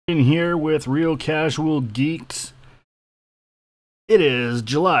In here with Real Casual Geeks. It is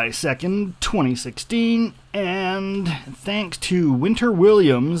July 2nd, 2016, and thanks to Winter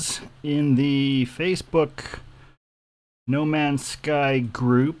Williams in the Facebook No Man's Sky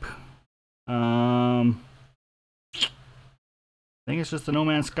group, I think it's just the No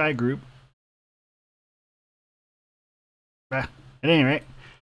Man's Sky group. At any rate,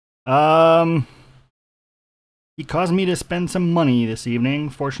 he caused me to spend some money this evening.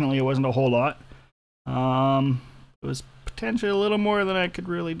 Fortunately, it wasn't a whole lot. It was potentially a little more than I could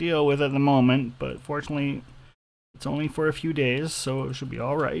really deal with at the moment, but fortunately, it's only for a few days, so it should be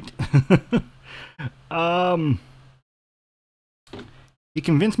all right. He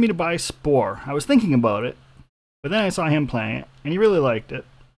convinced me to buy Spore. I was thinking about it, but then I saw him playing it, and he really liked it.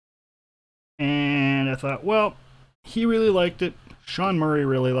 And I thought, well, he really liked it. Sean Murray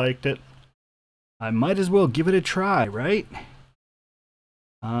really liked it. I might as well give it a try, right?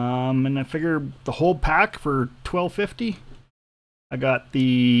 And I figured the whole pack for $12.50. I got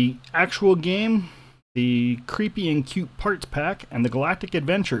the actual game, the creepy and cute parts pack, and the Galactic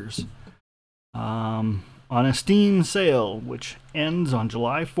Adventures on a Steam sale, which ends on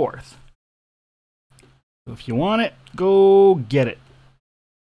July 4th. So if you want it, go get it.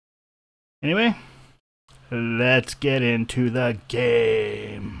 Anyway, let's get into the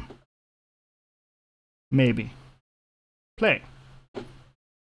game. Maybe. Play.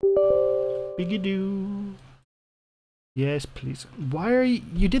 Biggie-doo. Yes, please. Why are you...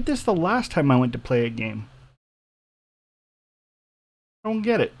 You did this the last time I went to play a game. I don't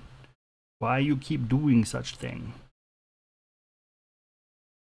get it. Why you keep doing such thing?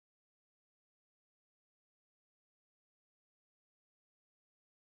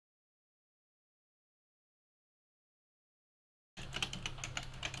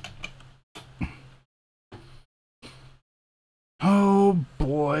 Oh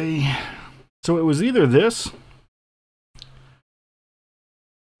boy. So it was either this,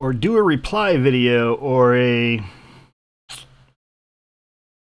 or do a reply video, or a...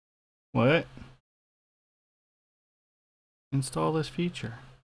 What? Install this feature.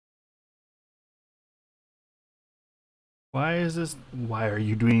 Why is this... Why are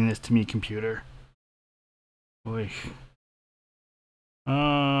you doing this to me, computer? Boy.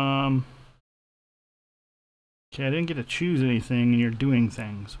 Okay, I didn't get to choose anything, and you're doing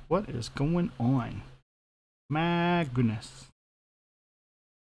things. What is going on? My goodness.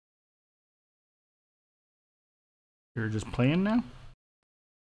 You're just playing now?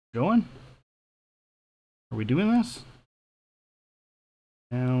 Going? Are we doing this?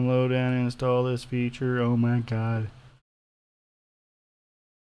 Download and install this feature. Oh my god.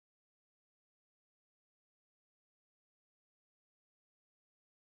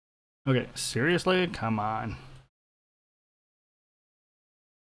 Okay, seriously? Come on.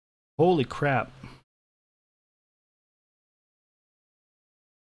 Holy crap.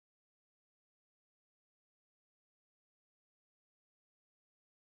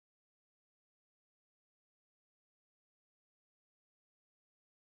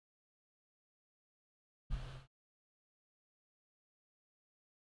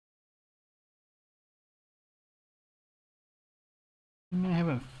 I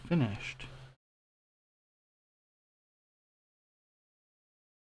haven't finished.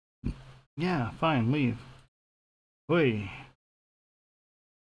 Yeah, fine, leave. Oi.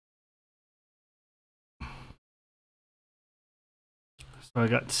 So I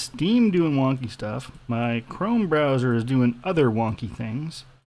got Steam doing wonky stuff. My Chrome browser is doing other wonky things.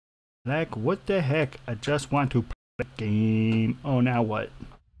 Like, what the heck? I just want to play the game. Oh, now what?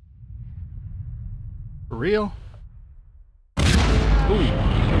 For real? Ooh,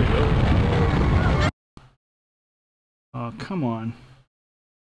 there we go. Oh, come on.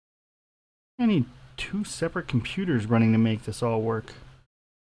 I need two separate computers running to make this all work.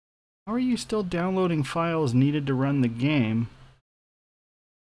 How are you still downloading files needed to run the game?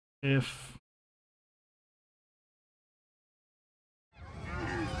 If...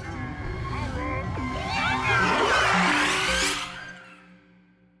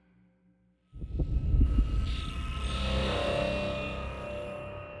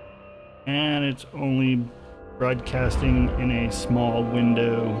 And it's only broadcasting in a small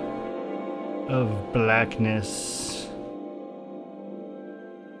window of blackness.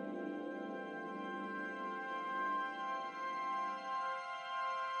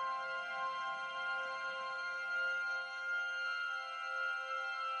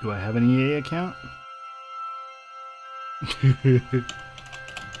 Do I have an EA account?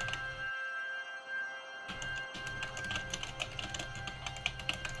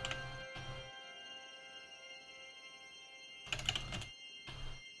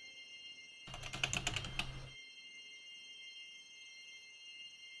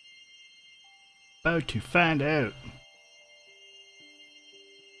 About to find out.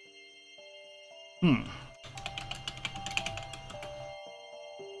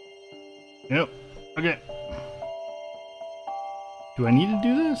 Yep. Okay. Do I need to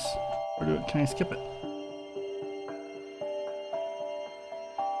do this? Or can I skip it?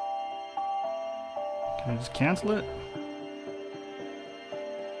 Can I just cancel it?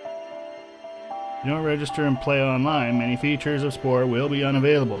 If you don't register and play online, many features of Spore will be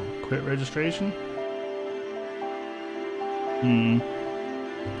unavailable. Quit registration?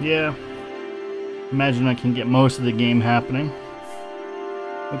 Yeah. Imagine I can get most of the game happening.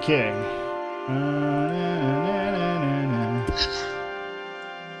 Okay.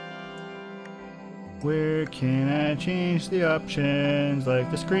 Where can I change the options, like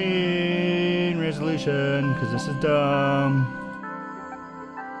the screen resolution, because this is dumb.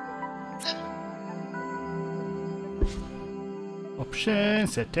 Option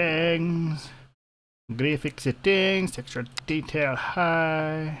settings, graphic settings, texture detail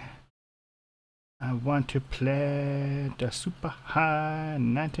high. I want to play the super high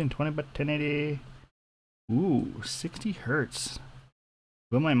 1920 by 1080. Ooh, 60 hertz.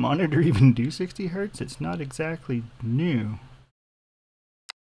 Will my monitor even do 60 hertz? It's not exactly new.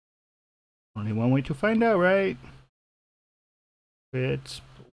 Only one way to find out, right? It's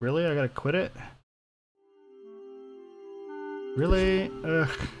really, I gotta quit it? Really? Ugh.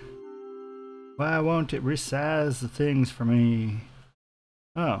 Why won't it resize the things for me?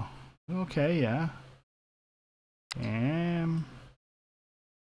 Oh, okay, yeah. Game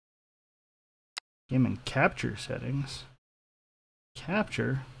and capture settings.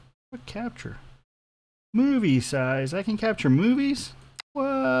 Capture? What capture? Movie size. I can capture movies?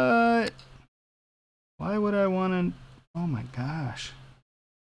 What? Why would I want to? Oh my gosh.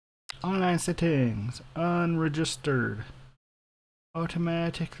 Online settings. Unregistered.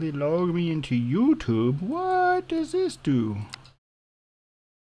 Automatically log me into YouTube? What does this do?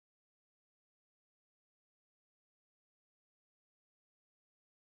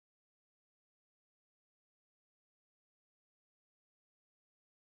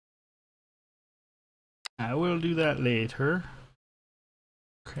 I will do that later.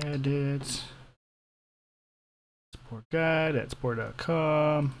 Credits. Spore guide at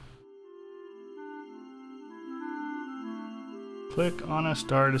spore.com. Click on a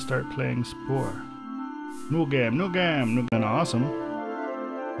star to start playing Spore. No game, no game, no game. Awesome.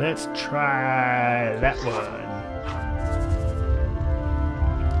 Let's try that one.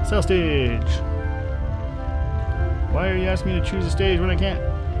 Cell stage. Why are you asking me to choose a stage when I can't?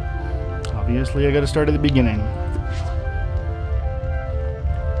 Obviously, I gotta start at the beginning.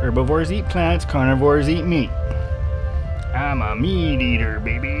 Herbivores eat plants, carnivores eat meat. I'm a meat eater,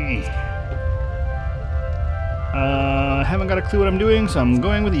 baby. Haven't got a clue what I'm doing, so I'm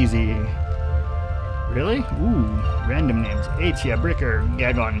going with easy. Really? Ooh, random names. Atia, Bricker,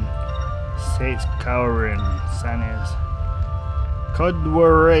 Gagon, Sates, Kaurin, Sanes,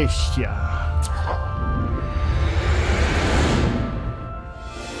 Kodwaracia.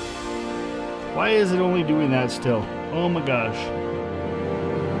 Why is it only doing that still? Oh my gosh.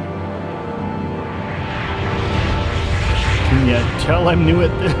 Can you tell I'm new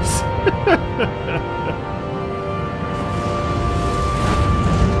at this?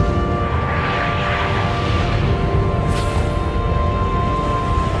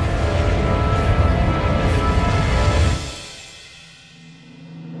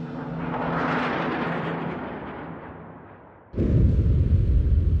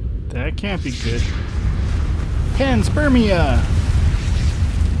 That can't be good. Panspermia!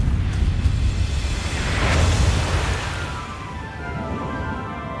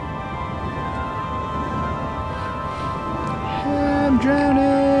 I'm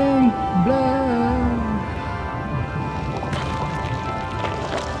drowning! Blood!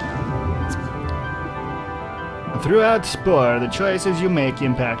 Throughout Spore, the choices you make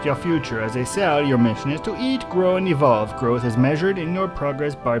impact your future. As a cell, your mission is to eat, grow, and evolve. Growth is measured in your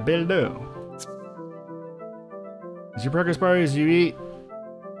progress bar below. As your progress bar as you eat,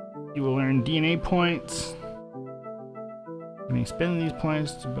 you will earn DNA points. You may spend these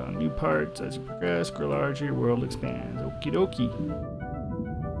points to build new parts. As you progress, grow larger, your world expands. Okie dokie.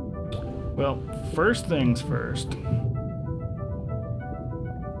 Well, first things first.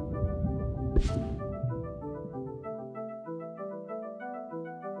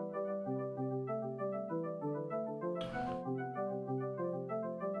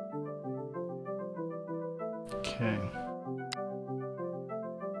 Okay.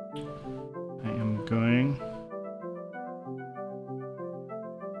 I am going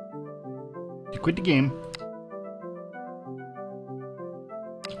to quit the game.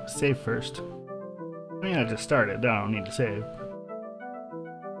 Save first. mean, I just started. I don't need to save.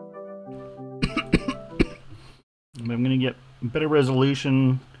 But I'm gonna get better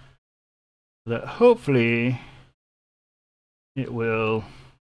resolution so that hopefully it will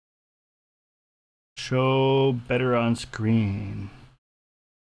show better on screen.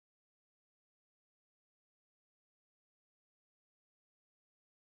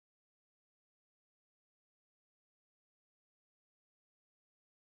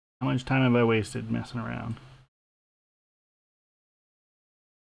 How much time have I wasted messing around?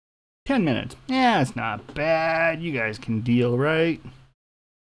 10 minutes. Yeah, it's not bad. You guys can deal, right?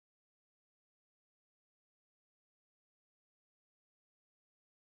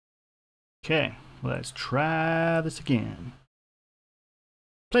 Okay, let's try this again.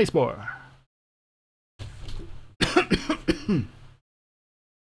 Play Spore.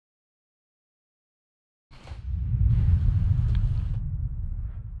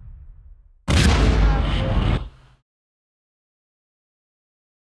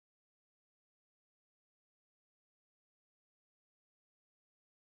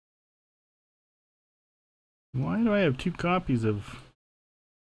 Why do I have 2 copies of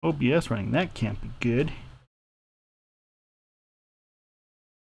OBS running? That can't be good.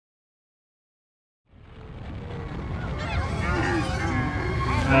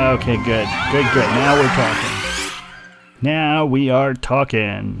 Okay, good. Good. Now we're talking. Now we are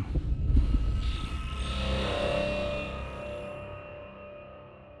talking.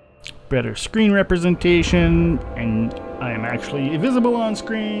 Better screen representation, and I am actually visible on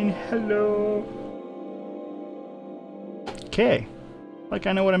screen. Hello. Okay. Like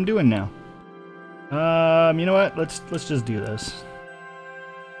I know what I'm doing now. You know what? Let's just do this.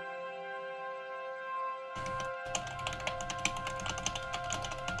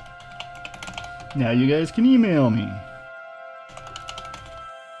 Now you guys can email me.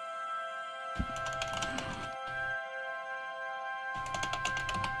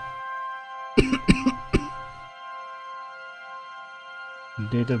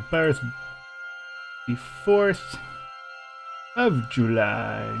 Date of birth, the 4th of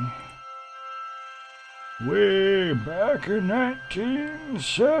July. Way back in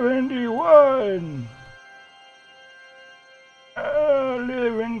 1971. I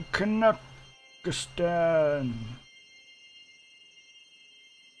live in Kazakhstan.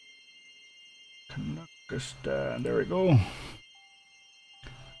 There we go.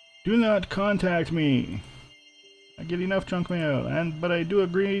 Do not contact me. I get enough junk mail, but I do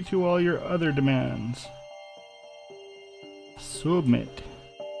agree to all your other demands. Submit.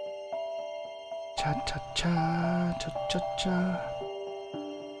 Cha cha cha cha cha cha.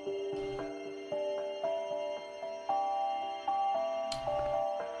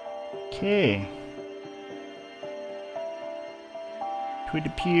 Okay. It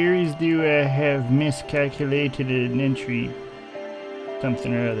appears to have miscalculated an entry.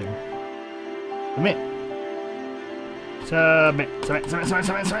 Something or other. Submit. Submit.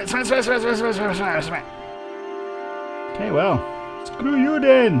 Okay, well, screw you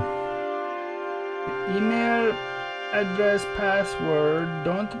then. The email address password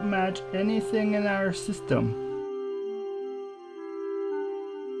don't match anything in our system.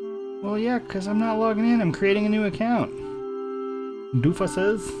 Well, yeah, because I'm not logging in. I'm creating a new account.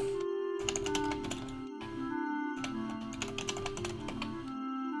 Doofuses.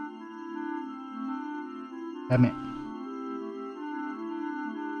 Submit.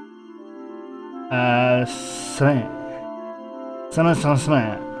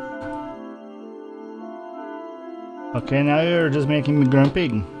 Submit. Okay, now you're just making me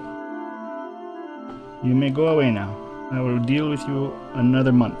grumpy. You may go away now. I will deal with you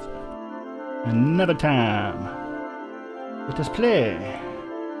another month. Another time. Let us play.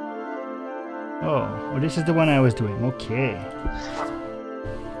 Oh, well, this is the one I was doing. Okay.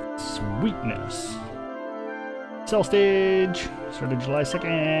 Sweetness. Cell stage. Started July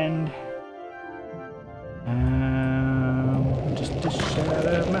 2nd. Just to shout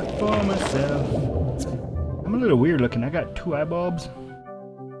out my former self. I'm a little weird looking. I got 2 eyebulbs.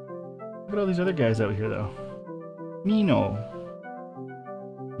 Look at all these other guys out here, though. Mino.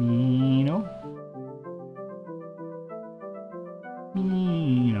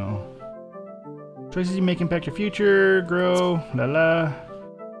 Choices you make impact your future, grow, la.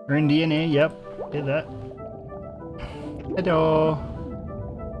 Earn DNA, yep, did that. Hello.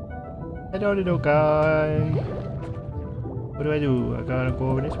 Hello, little guy. What do I do? I gotta go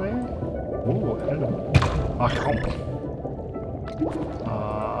over this way? Oh, hello.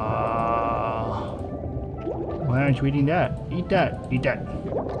 Why aren't you eating that? Eat that. Eat that.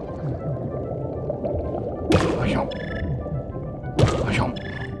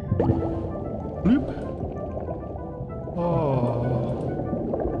 Bloop. Oh.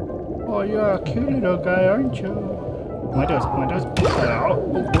 Oh, you're a cute little guy, aren't you? What does?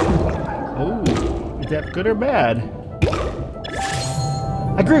 Oh, is that good or bad?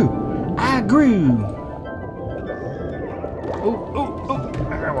 I grew!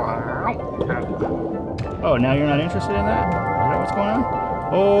 Oh, now you're not interested in that? Is that what's going on?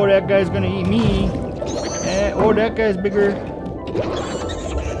 Oh, that guy's gonna eat me. Oh, that guy's bigger.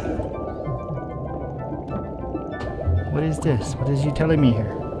 What is this? What is you telling me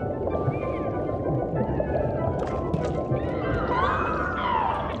here?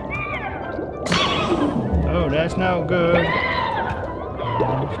 Oh, that's not good.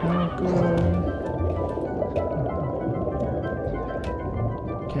 That's not good.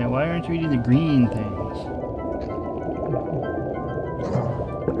 Okay, why aren't you eating the green things?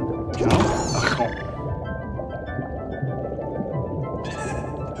 Jump.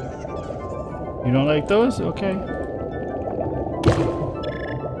 You don't like those? Okay.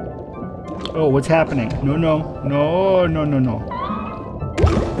 Oh, what's happening? No.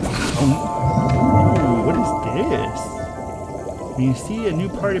 What is this? When you see a new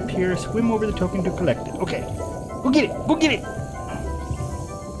part appear, swim over the token to collect it. Okay. Go get it! Go get it!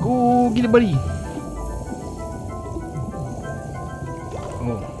 Go get it, buddy!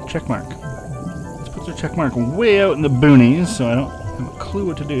 Oh, check mark. Let's put the check mark way out in the boonies so I don't have a clue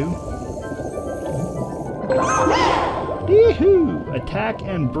what to do. Yee-hoo! Attack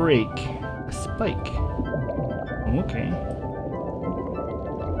and break. A spike. Okay.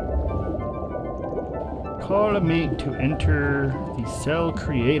 Call a mate to enter the cell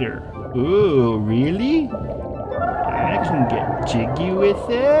creator. Ooh, really? I can get jiggy with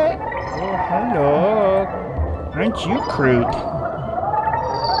it? Oh, hello. Aren't you cute?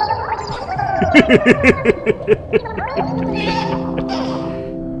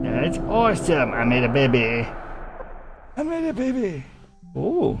 That's awesome. I made a baby.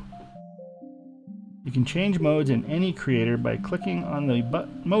 Oh. You can change modes in any creator by clicking on the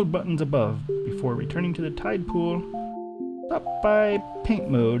mode buttons above before returning to the tide pool. Stop by paint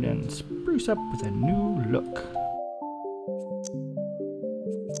mode and spruce up with a new look.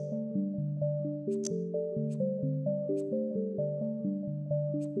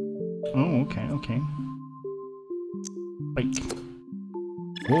 Oh, okay. Bike.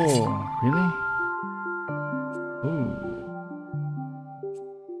 Whoa, really? Ooh.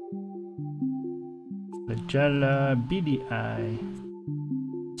 Jala, beady eye,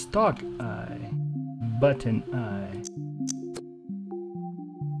 stalk eye, button eye.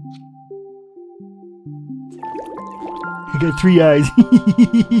 I got 3 eyes.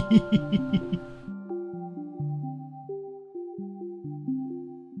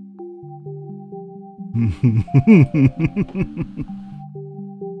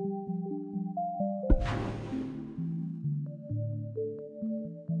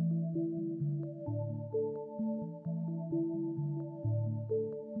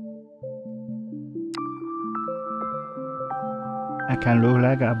 I can look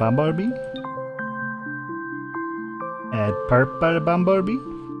like a bumblebee. A purple bumblebee.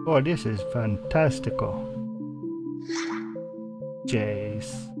 Oh, this is fantastical.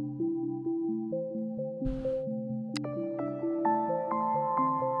 Jace.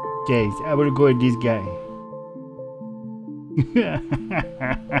 Jace, I will go with this guy.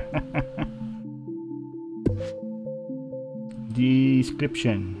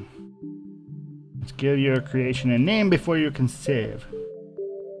 Description. Let's give your creation a name before you can save.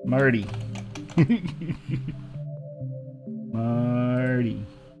 Marty. Marty.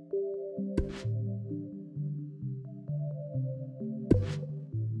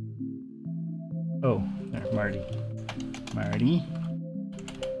 Oh, there's Marty. Marty.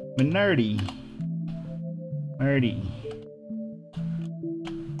 Minardi. Marty.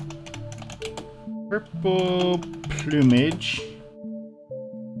 Purple plumage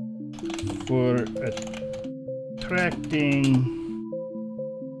for attracting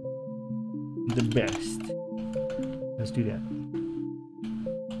the best. Let's do that.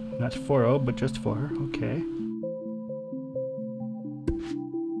 Not 4-0, but just 4. Okay.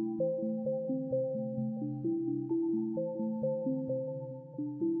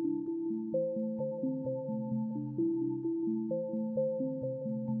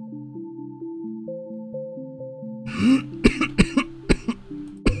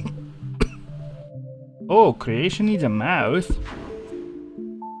 Oh, creation needs a mouth.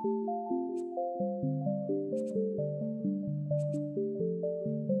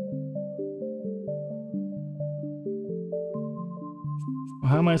 Well,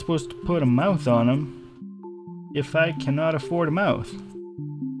 how am I supposed to put a mouth on him if I cannot afford a mouth?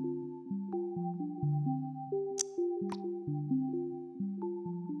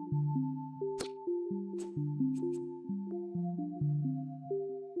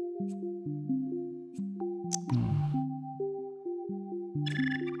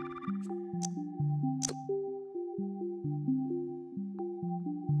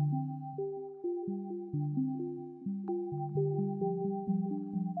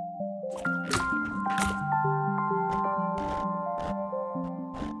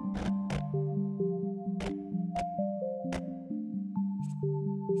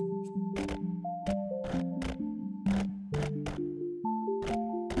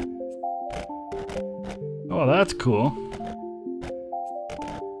 Oh, that's cool.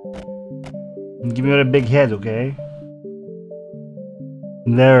 Give me a big head, okay?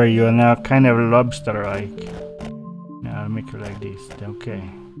 There you are now kind of lobster-like. Now I'll make her like this. Okay.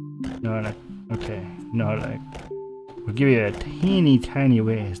 No, like, okay. No, like, we'll give you a teeny tiny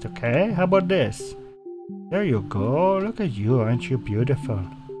waist, okay? How about this? There you go. Look at you, aren't you beautiful?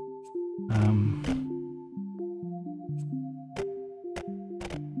 I'll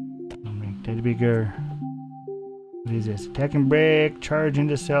make that bigger. What is this? Attack and break. Charge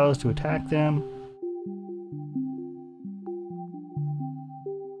into cells to attack them.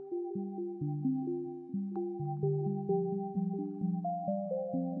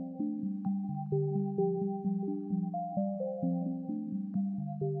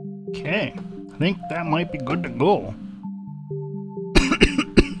 Okay, I think that might be good to go.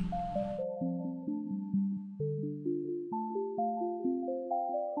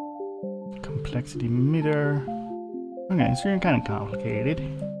 Complexity meter. Okay, so you're kind of complicated.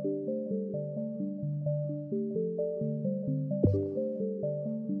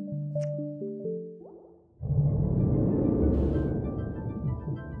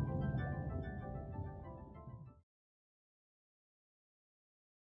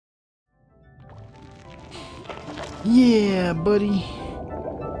 Yeah, buddy.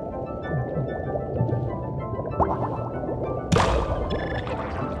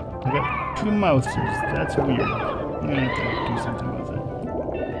 I got 2 mouses. That's weird. I'm gonna have to do something with it.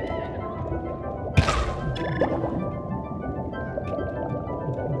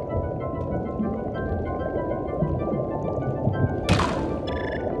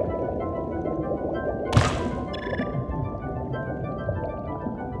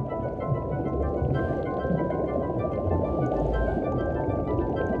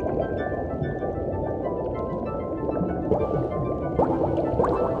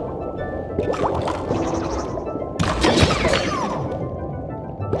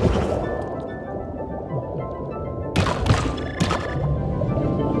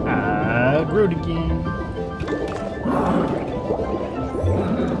 Durghan.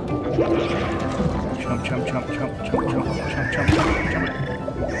 Chomp, chomp, chomp, chomp, chomp, chomp, chomp, chomp, chomp, chomp.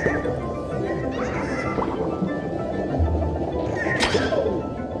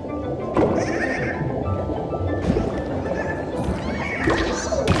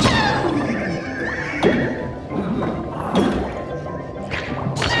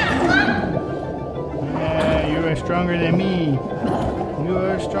 Yeah, you are stronger than me. You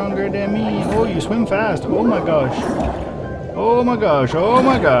are stronger than me. Oh, you swim fast. Oh my gosh. Oh my gosh. Oh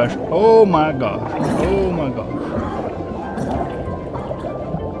my gosh. Oh my gosh. Oh my gosh.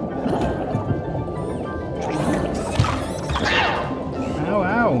 Ow,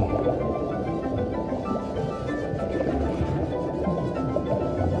 ow.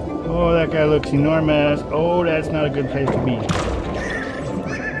 Oh, that guy looks enormous. Oh, that's not a good place to be.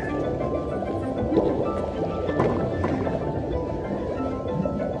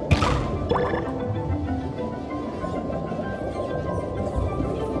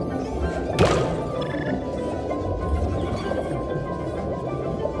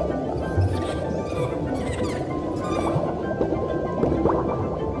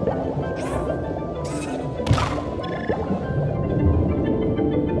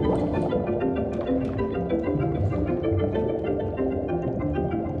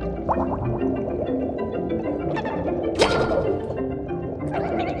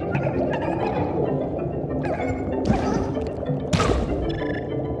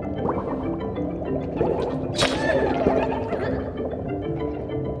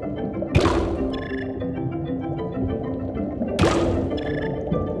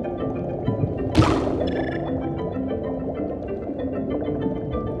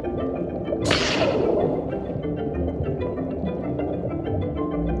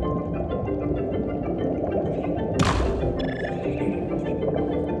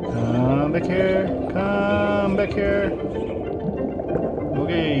 Come back here.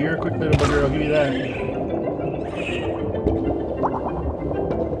 Okay, you're a quick little bugger, I'll give you that.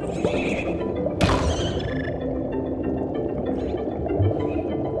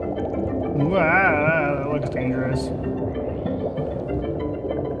 Wow, that looks dangerous.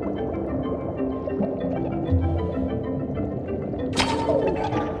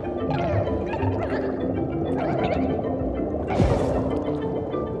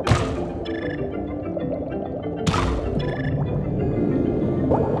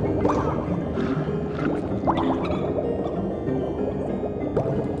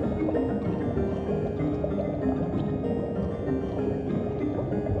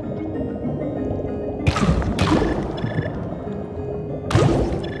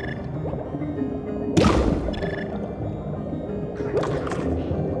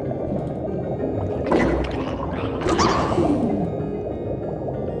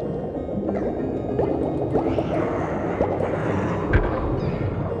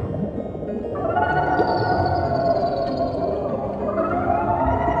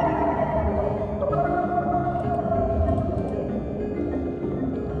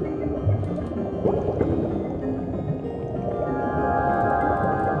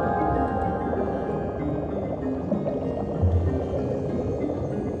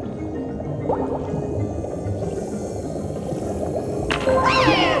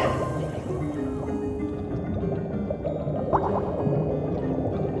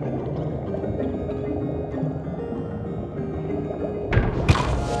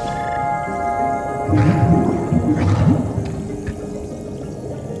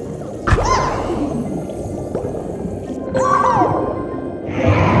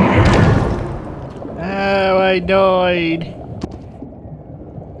 I died. Am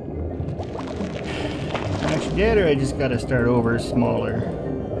I actually dead, or I just gotta start over smaller?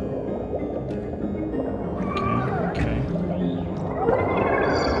 Okay.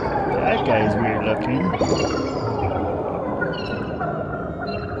 That guy's weird looking.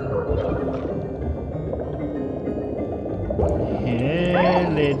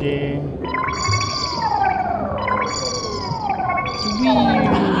 Lady.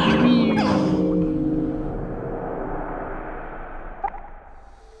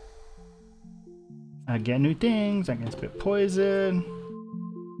 I get new things. I can spit poison.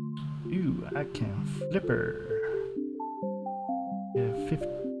 Ooh, I can flipper. I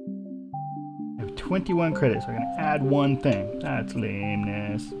have 21 credits, so I'm gonna add one thing. That's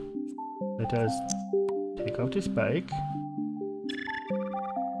lameness. Let us take off the spike.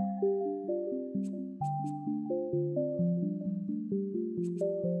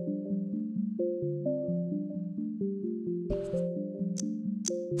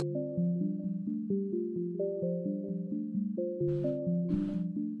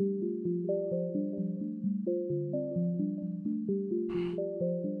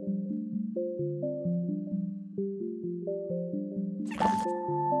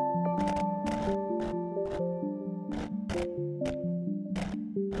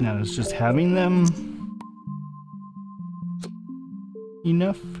 Now it's just having them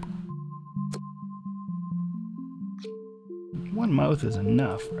enough. One mouth is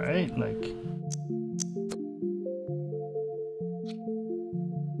enough, right? Like,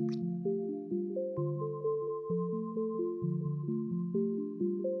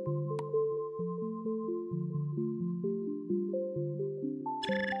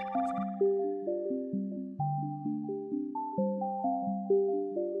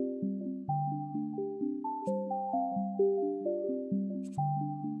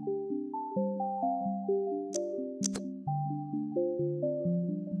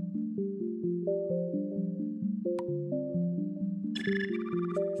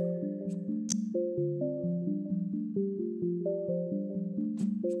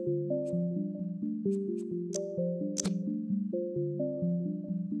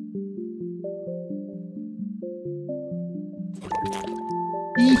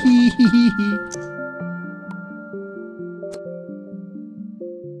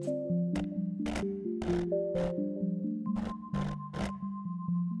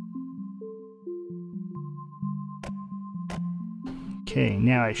 okay,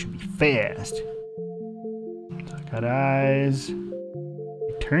 now I should be fast. So I got eyes.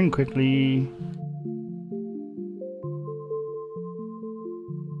 I turn quickly.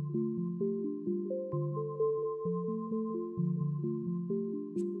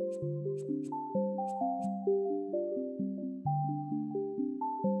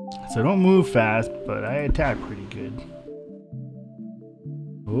 So I don't move fast, but I attack pretty good.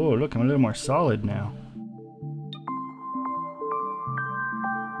 Oh, look, I'm a little more solid now.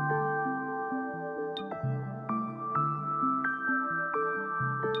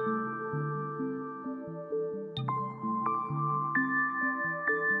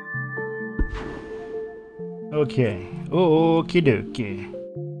 Okay, okie dokie.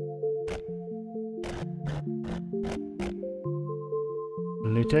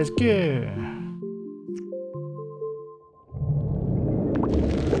 Let us go.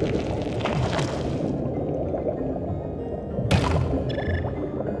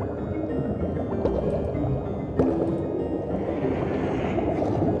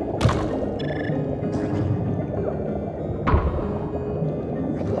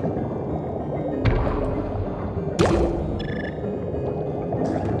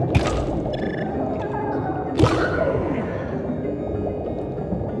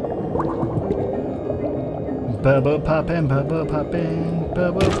 Bubble poppin', bubble poppin',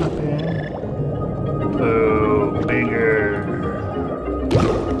 bubble poppin'. Oh, bigger.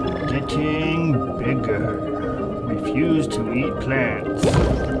 Getting bigger. Refuse to eat plants.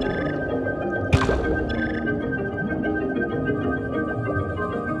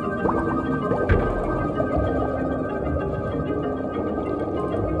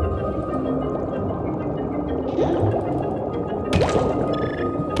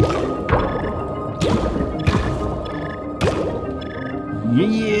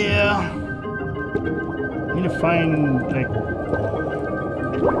 Yeah. Need to find like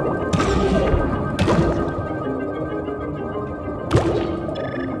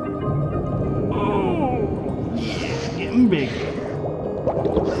oh yeah, getting bigger.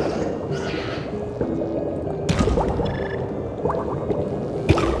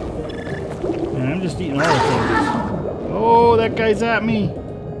 Man, I'm just eating all the things. Oh, that guy's at me.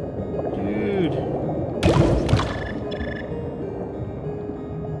 Dude.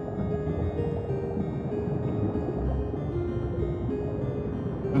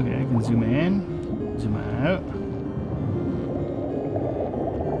 Okay, I can zoom in, zoom out.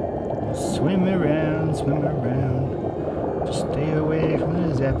 Swim around, swim around. Just stay away from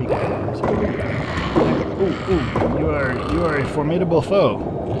the zappy guys. Ooh, you are a formidable foe.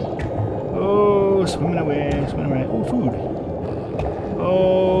 Oh, swimming away, swimming away. Oh, food.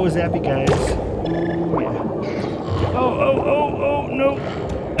 Oh, zappy guys. Oh, yeah. Oh, no.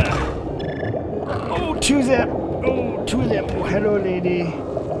 Oh, two zap. Oh, two of them. Oh, hello, lady.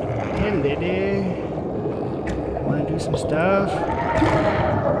 Hey, lady. Wanna do some stuff?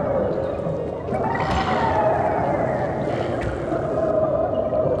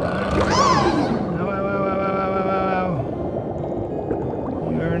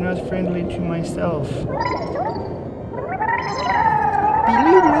 You're not friendly to myself.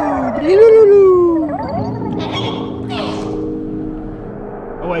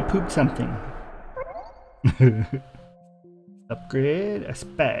 Oh, I pooped something. Upgrade a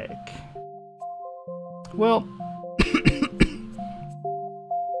spike. Well,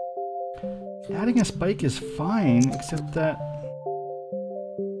 adding a spike is fine, except that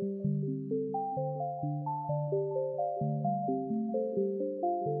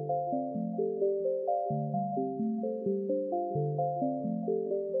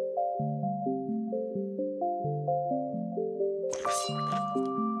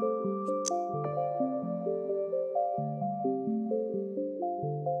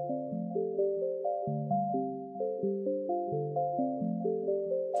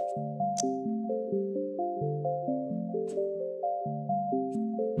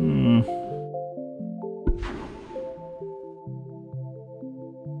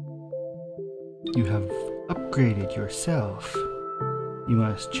you have upgraded yourself. You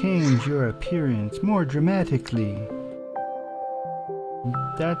must change your appearance more dramatically.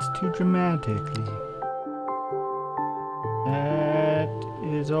 That's too dramatically. That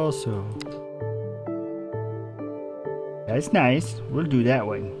is also. That's nice. We'll do that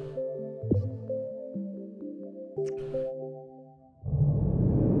one.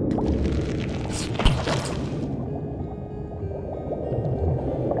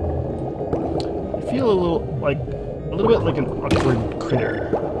 I feel a little bit like an awkward critter.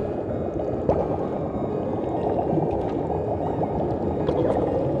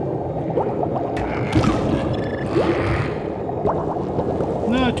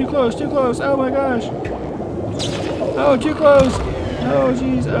 No, too close, too close. Oh my gosh. Oh, too close. Oh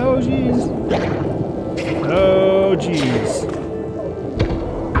jeez, oh jeez. Oh jeez.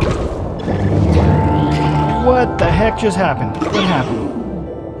 What the heck just happened? What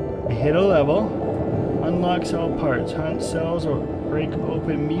happened? I hit a level. Unlocks all parts. Hunt cells or break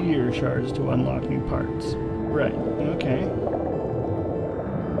open meteor shards to unlock new parts. Right, okay.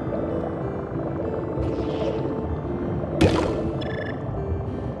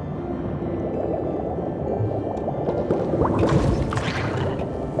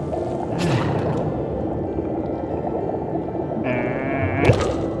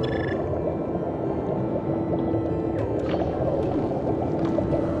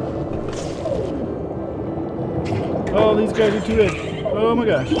 Oh, these guys are too big. Oh my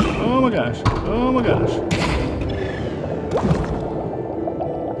gosh. Oh my gosh. Oh my gosh.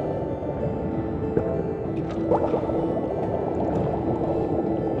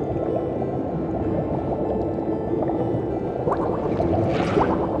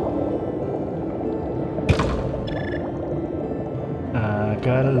 I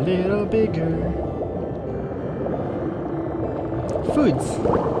got a little bigger. Foods.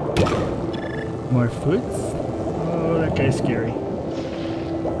 More foods? Oh, that guy's scary.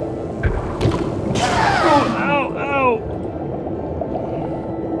 Oh, ow, ow!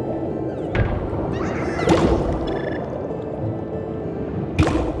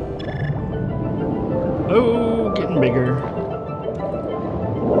 Oh, getting bigger.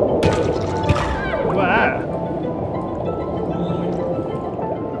 Wow.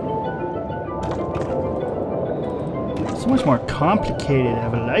 So much more complicated to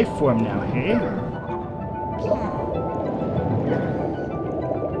have a life form now, hey?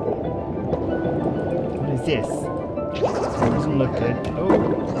 This doesn't look good.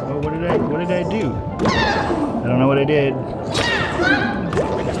 Oh, what did I do? I don't know what I did.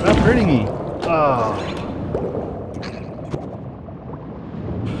 Stop hurting me. Oh.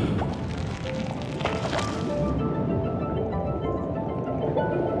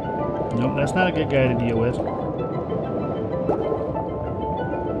 Nope, that's not a good guy to deal with.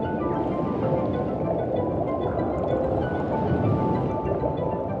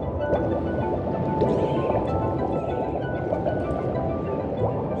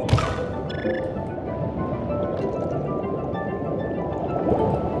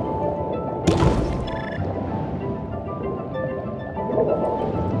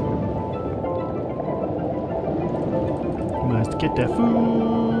 has to get that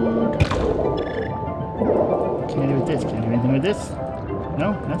food. Can't do with this. Can't do anything with this.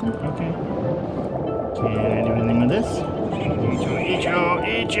 No, nothing. Okay. Can't do anything with this. Eat you,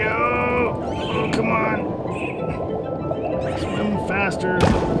 eat you. Oh, come on. Swim faster.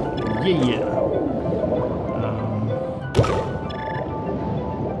 Yeah.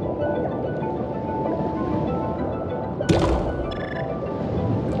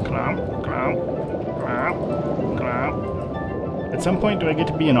 At some point, do I get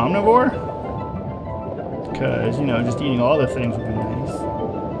to be an omnivore? Because, you know, just eating all the things would be nice.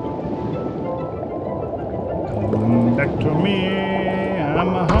 Come back to me,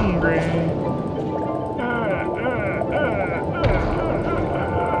 I'm hungry.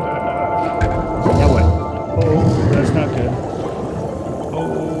 Now what? Oh, that's not good.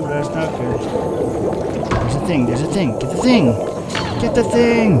 Oh, that's not good. There's a thing, there's a thing. Get the thing! Get the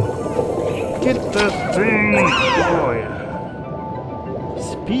thing! Get the thing! Oh, yeah.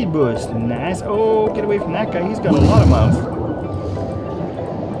 Speed boost, nice. Oh, get away from that guy. He's got a lot of mouth.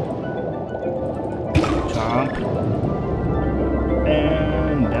 Chomp.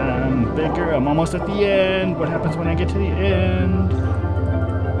 And I'm bigger. I'm almost at the end. What happens when I get to the end?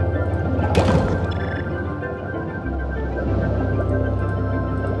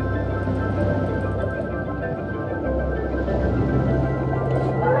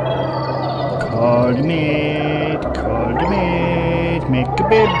 Coordinate, make a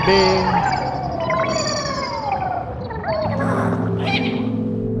baby.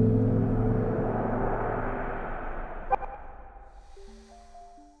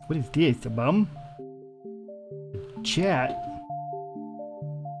 What is this, a bum? A chat?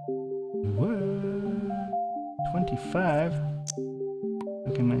 What? 25?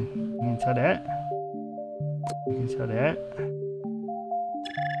 Okay, man. You can tell that. You can tell that.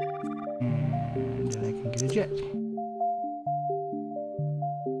 And then I can get a jet.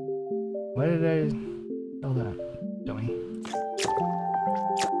 Why did I tell that? Dummy.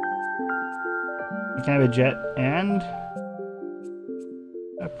 I can have a jet and...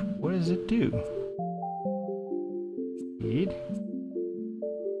 What does it do? Speed.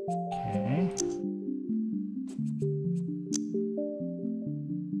 Okay.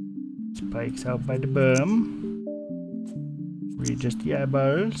 Spikes out by the bum. Readjust the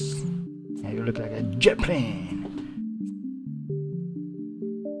eyeballs. Now you look like a jet plane.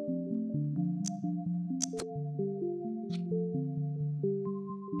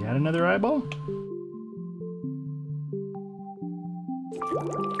 You had another eyeball?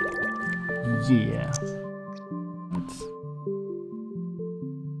 Yeah. Let's...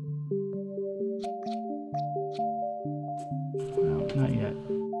 Well, not yet.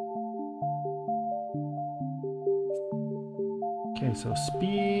 Okay, so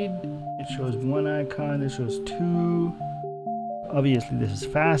speed, it shows one icon, this shows two. Obviously this is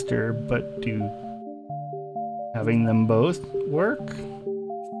faster, but do having them both work?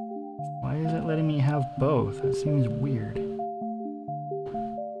 Why is it letting me have both? That seems weird.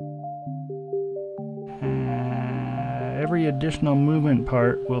 Every additional movement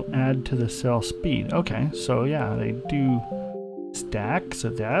part will add to the cell speed. Okay, so yeah, they do stack, so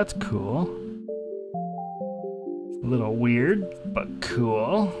that's cool. A little weird, but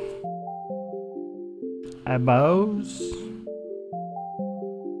cool. Eyeballs.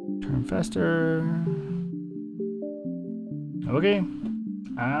 Turn faster. Okay,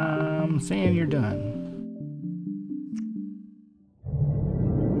 I'm saying you're done.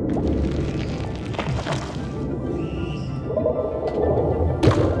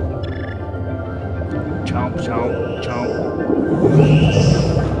 Chomp, chomp, chomp.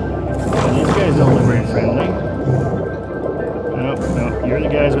 Well, these guys don't look very friendly. Nope, nope, you're the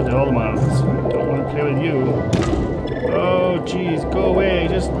guys with all the mouths. Don't want to play with you. Oh, jeez, go away.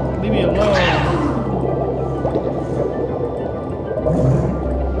 Just leave me alone.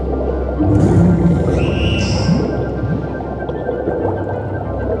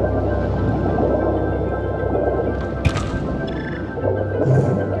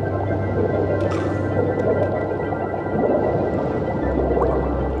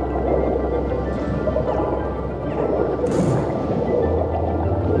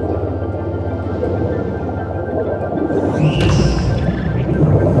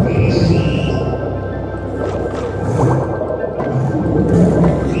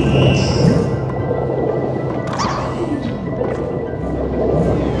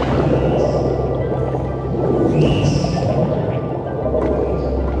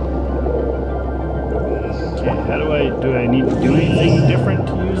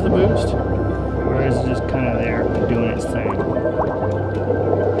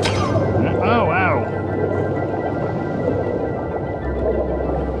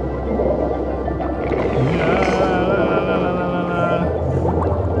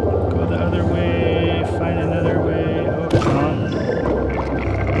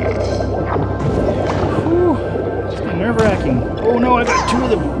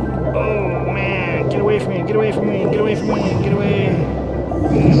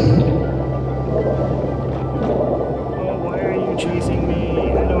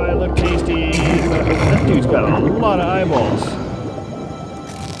 dude's got a lot of eyeballs.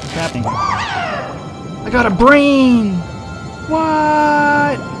 What's happening? I got a brain!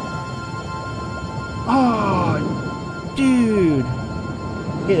 What? Oh, dude.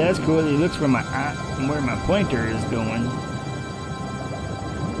 Hey, that's cool. He looks where my pointer is going.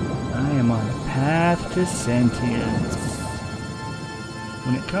 I am on a path to sentience.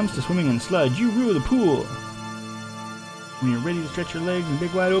 When it comes to swimming in sludge, you rule the pool. When you're ready to stretch your legs and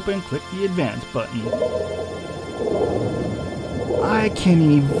big wide open, click the advance button. I can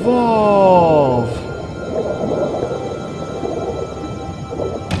evolve!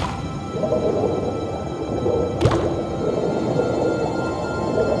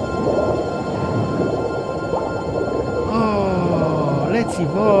 Oh, let's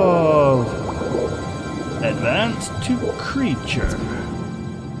evolve! Advance to creature.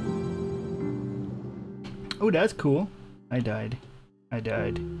 Oh, that's cool. I died.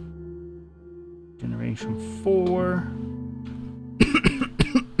 Generation 4.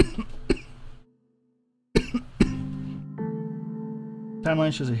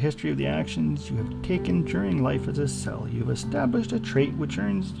 Timeline shows a history of the actions you have taken during life as a cell. You have established a trait which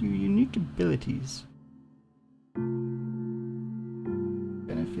earns you unique abilities.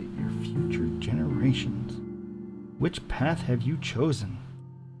 Benefit your future generations. Which path have you chosen?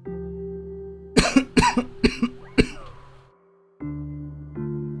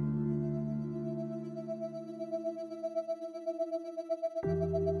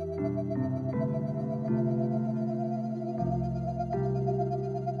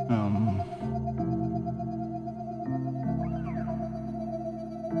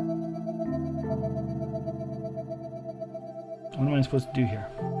 What am I supposed to do here?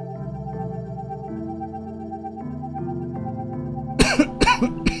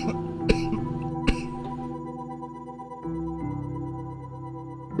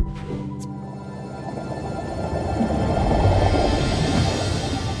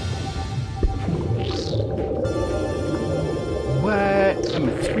 What? I'm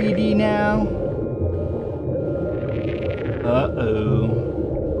a 3D now? Uh-oh.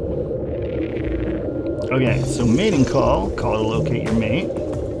 Okay, so mating call to locate your mate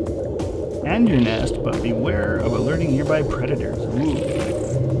and your nest, but beware of alerting nearby predators.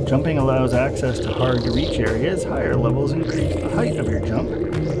 Ooh. Jumping allows access to hard to reach areas. Higher levels increase the height of your jump.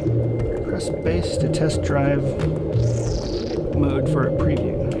 Press space to test drive mode for a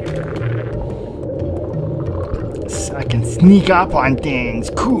preview. So I can sneak up on things.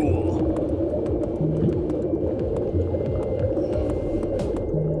 Cool.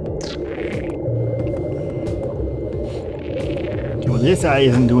 This eye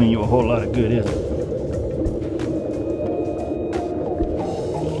isn't doing you a whole lot of good, is it?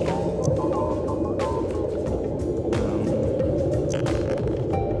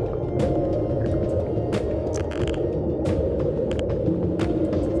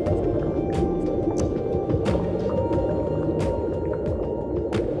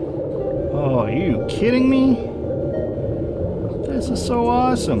 Oh, are you kidding me? This is so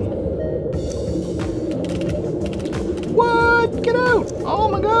awesome. Get out! Oh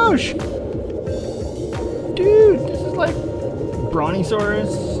my gosh! Dude, this is like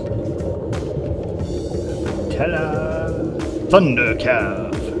Brontosaurus. Ta-da! Thunder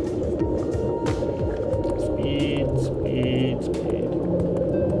Calf. Speed.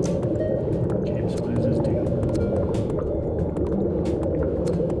 Okay, so what does this do?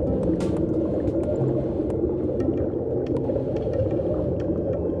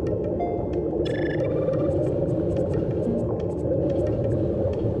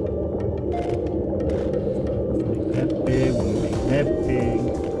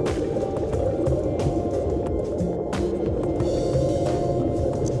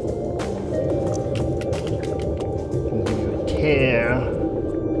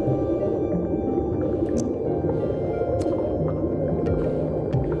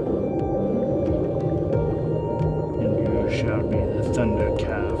 Shall be the Thunder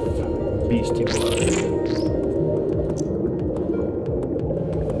Calf, Beastie Boy.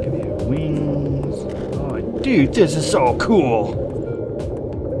 Give you wings. Oh, dude, this is so cool.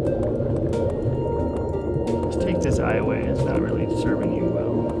 Let's take this eye away. It's not really serving you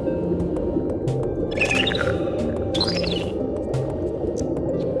well.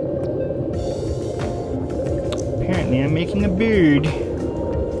 Apparently, I'm making a bird.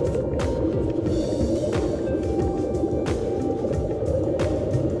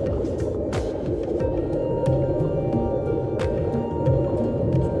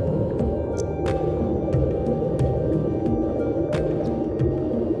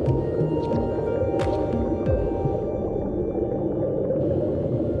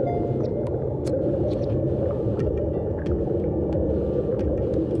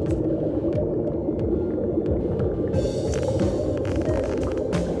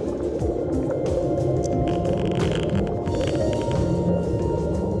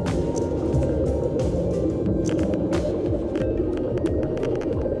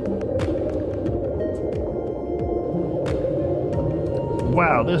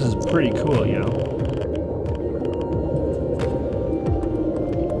 Wow, this is pretty cool, yo.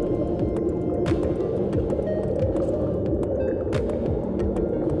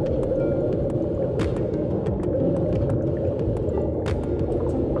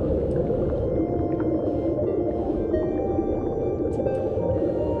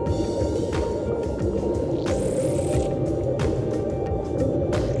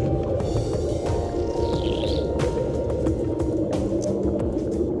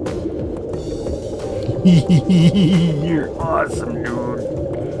 You're awesome, dude.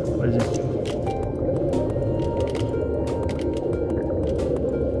 What is it?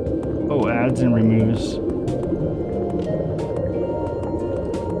 Oh, adds and removes.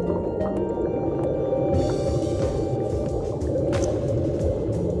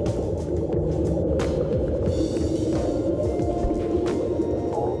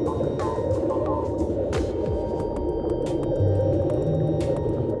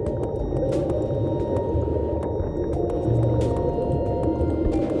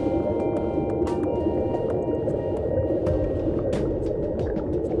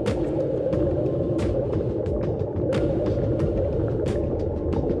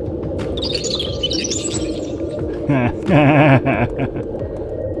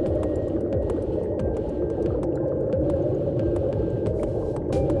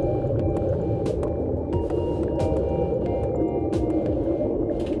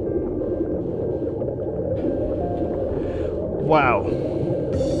 Wow,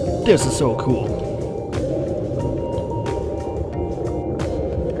 this is so cool.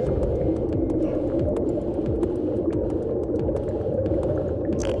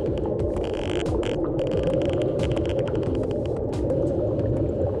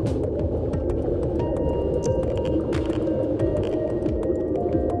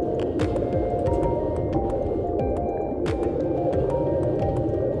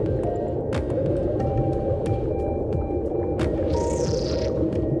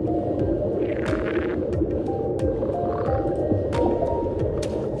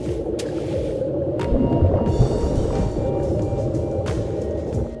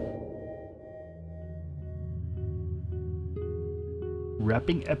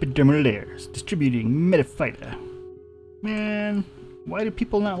 Wrapping epidermal layers, distributing metaphyta. Man, why do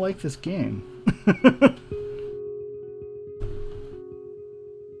people not like this game?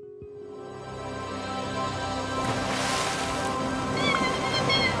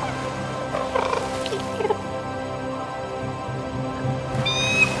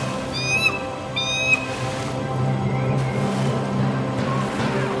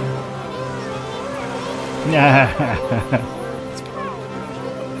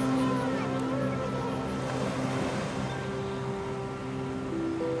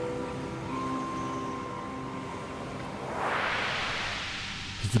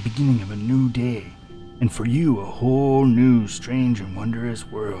 It's the beginning of a new day, and for you a whole new, strange and wondrous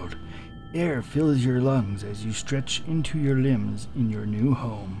world. Air fills your lungs as you stretch into your limbs in your new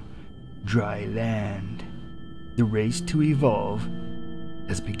home, dry land. The race to evolve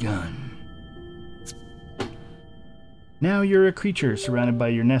has begun. Now you're a creature surrounded by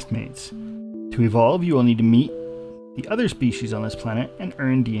your nestmates. To evolve, you will need to meet the other species on this planet and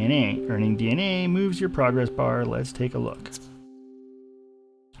earn DNA. Earning DNA moves your progress bar. Let's take a look.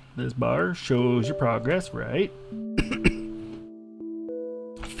 This bar shows your progress, right?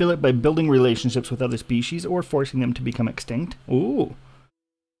 Fill it by building relationships with other species or forcing them to become extinct. Ooh.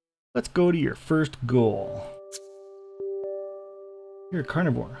 Let's go to your first goal. You're a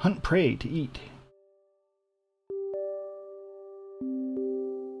carnivore. Hunt prey to eat.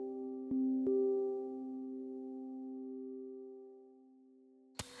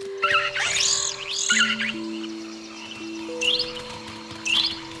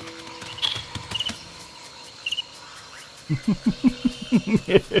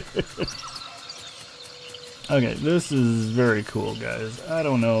 Okay, this is very cool, guys. I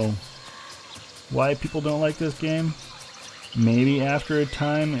don't know why people don't like this game. Maybe after a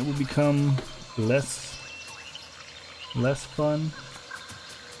time it will become less fun.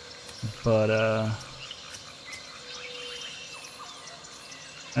 But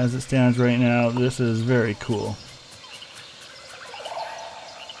as it stands right now, this is very cool.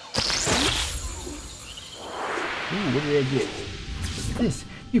 Ooh, what did I get? This,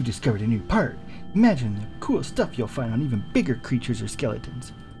 you've discovered a new part. Imagine the cool stuff you'll find on even bigger creatures or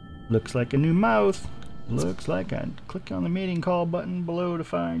skeletons. Looks like a new mouth. Looks like I'd click on the mating call button below to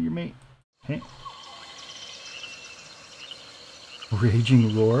find your mate. Hey.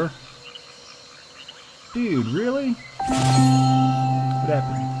 Raging roar? Dude, really? What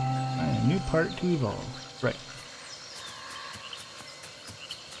happened? Find a new part to evolve. Right.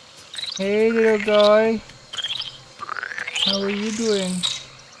 Hey little guy. How are you doing?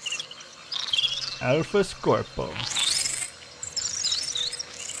 Alpha Scorpo.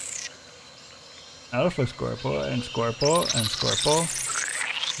 Alpha Scorpo and Scorpo and Scorpo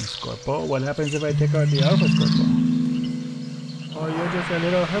and Scorpo. What happens if I take out the Alpha Scorpo? Oh, you're just a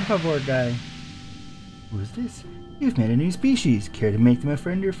little herbivore guy. Who's this? You've met a new species. Care to make them a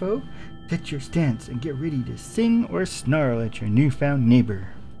friend or foe? Set your stance and get ready to sing or snarl at your newfound neighbor.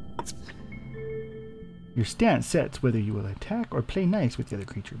 Your stance sets whether you will attack or play nice with the other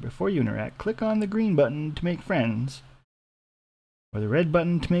creature. Before you interact, click on the green button to make friends, or the red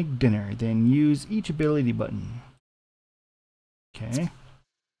button to make dinner. Then use each ability button. Okay.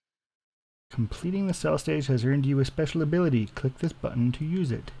 Completing the cell stage has earned you a special ability. Click this button to use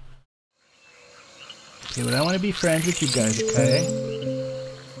it. Okay, but I want to be friends with you guys, okay?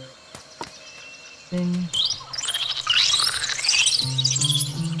 Ding.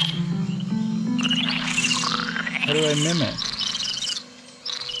 How do I mimic?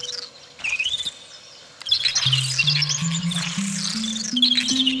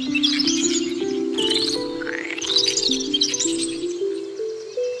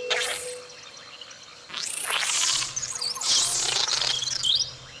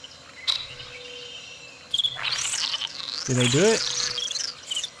 Did I do it?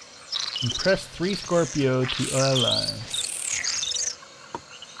 And press 3 Scorpio to ally.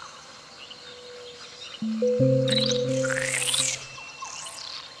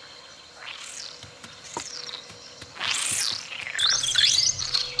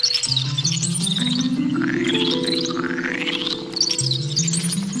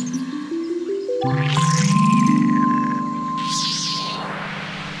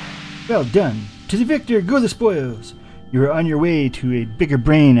 Well done! To the victor go the spoils! You are on your way to a bigger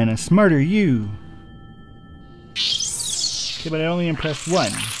brain and a smarter you. Okay, but I only impressed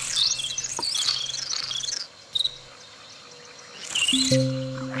one.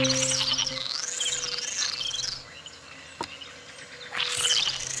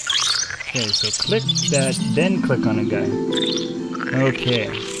 Okay, so click that, then click on a guy. Okay.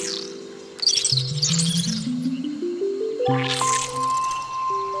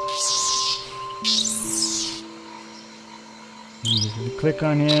 Click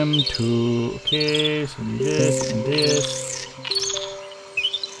on him to, okay, so do this and this.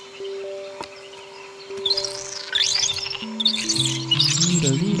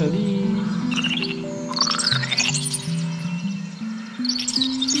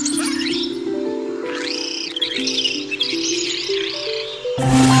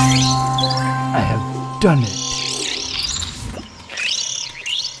 I have done it.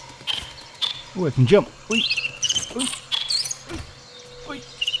 Oh, I can jump. Wait.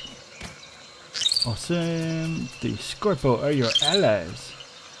 Awesome. The Scorpo are your allies.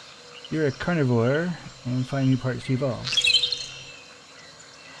 You're a carnivore and find new parts to evolve.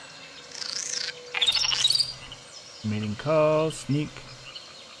 Mating call, sneak.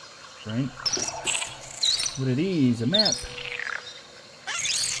 Right. What are these? A map.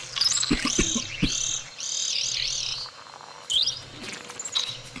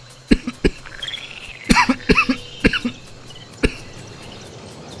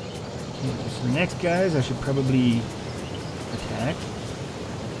 Next, guys, I should probably attack.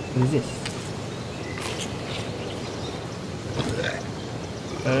 What is this?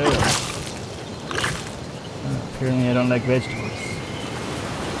 Apparently I don't like vegetables.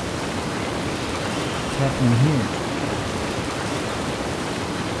 What's happening here?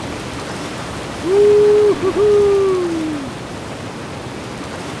 Woo-hoo-hoo!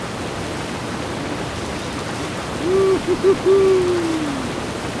 Woo-hoo-hoo-hoo!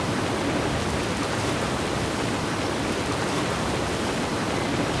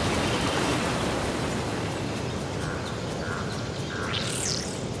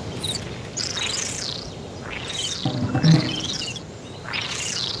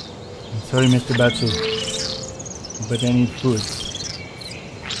 Sorry, Mr. Batsu, but I need food.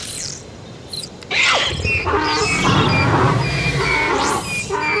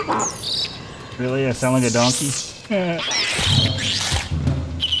 Really? I sound like a donkey? Oh,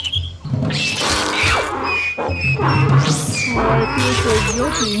 I feel so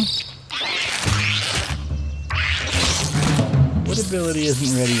guilty. What ability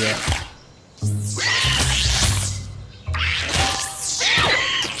isn't ready yet?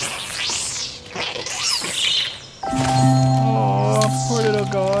 Poor little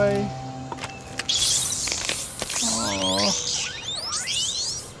guy. Oh,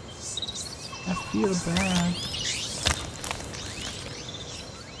 I feel bad.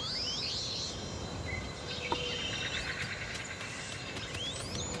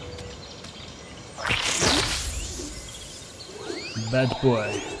 bad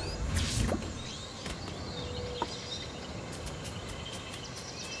boy.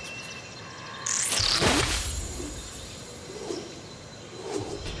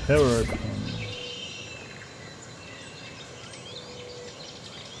 Terror pin.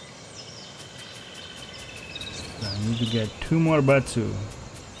 I need to get 2 more Batsu.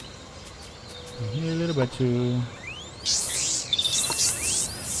 Here, little Batsu.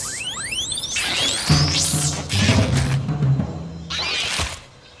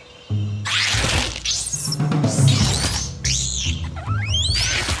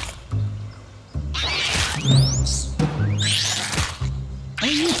 How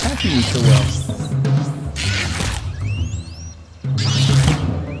are you attacking me so well?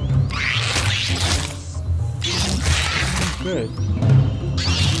 Good.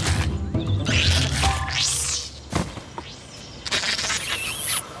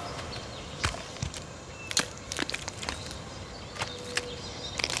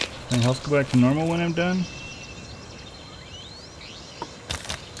 Can health go back to normal when I'm done?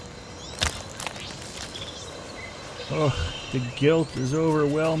 Oh, the guilt is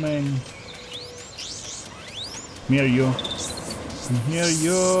overwhelming. Come here, you. Come here,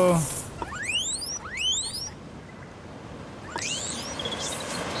 you.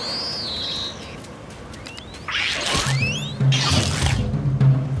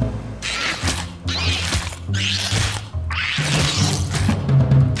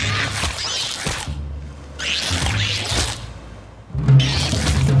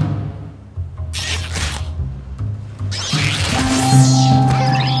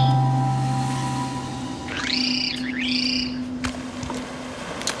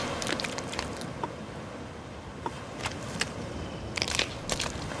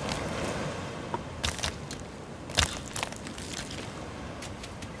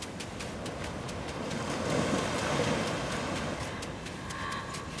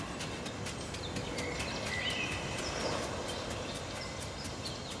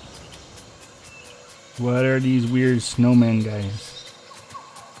 What are these weird snowmen guys?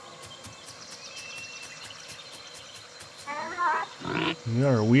 You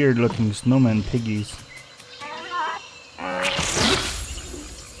are weird looking snowman piggies.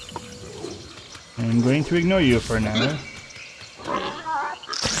 I'm going to ignore you for now.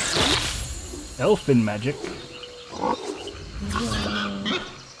 Elfin magic.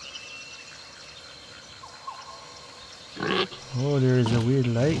 Oh, there is a weird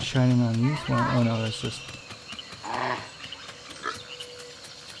light shining on these ones. Oh no, that's just...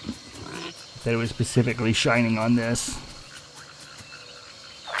 That it was specifically shining on this.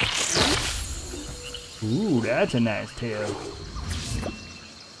 Ooh, that's a nice tail.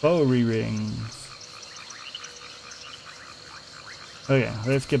 Furry rings. Okay,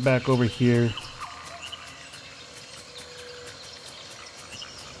 let's get back over here.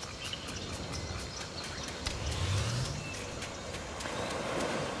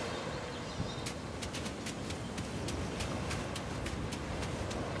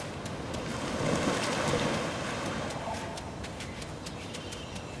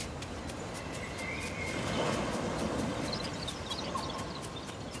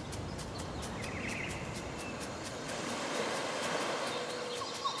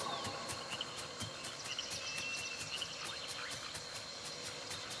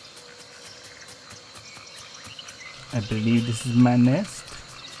 I believe this is my nest.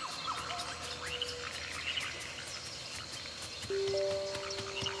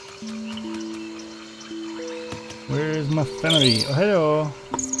 Where is my family? Oh, hello.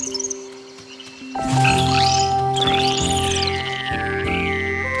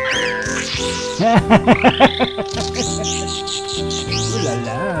 Ooh la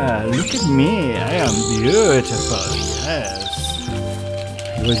la, look at me. I am beautiful. Yes.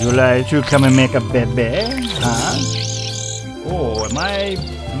 Would you like to come and make a baby? Huh? Oh, am I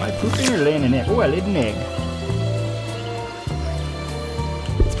pooping or laying an egg? Oh, I laid an egg.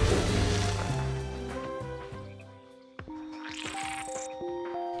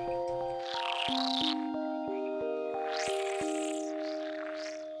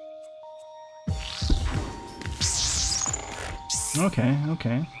 Okay,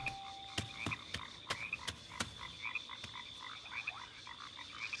 okay.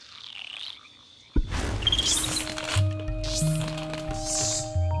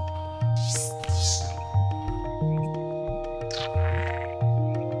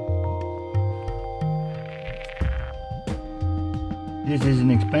 This is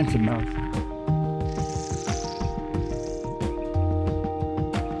an expensive mouth.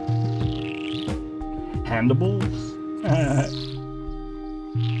 Handables?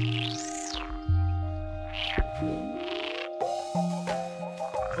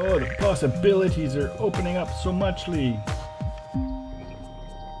 Oh, the possibilities are opening up so muchly.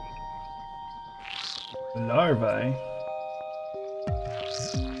 Larvae?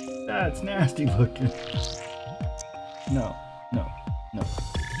 That's nasty looking. No, no, no.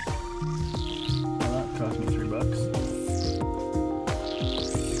 Well, that cost me $3.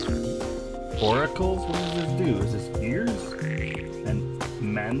 Oracles? What does this do? Is this ears? And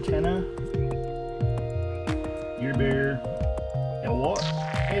mantenna? Ear bear? Hey what?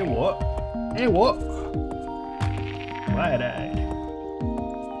 Hey what? Hey what? Wide-eyed.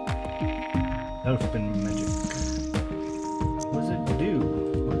 Elfin magic. What does it do?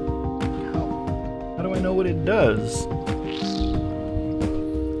 How do I know what it does?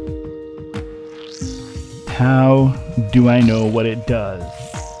 How do I know what it does?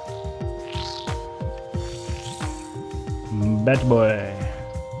 Bat boy.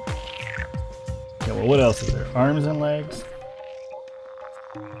 Okay, well, what else is there? Arms and legs.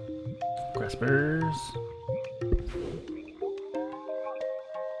 Graspers.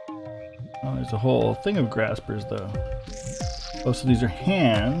 Oh, there's a whole thing of graspers, though. Oh, so these are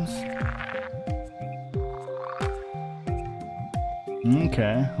hands.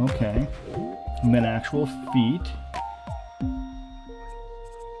 Okay, okay. And then actual feet.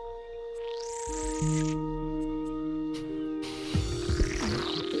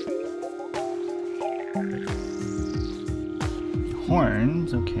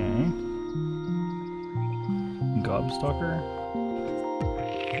 Horns, okay. Gobstalker.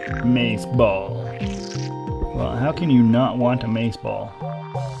 Mace ball. Well, how can you not want a mace ball?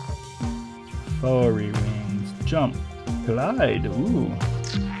 Furry wings. Jump. Glide. Ooh.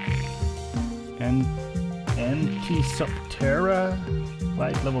 And Antisoptera.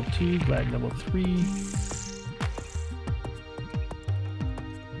 Glide level 2. Glide level 3.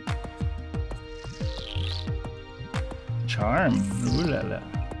 Charm. Ooh la la.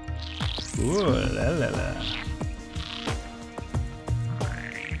 Ooh la la la.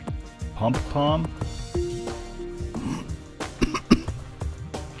 Pump palm.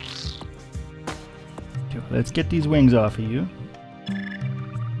 Let's get these wings off of you.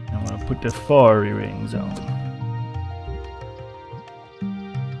 I want to put the furry wings on.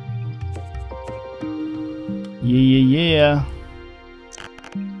 Yeah, yeah, yeah.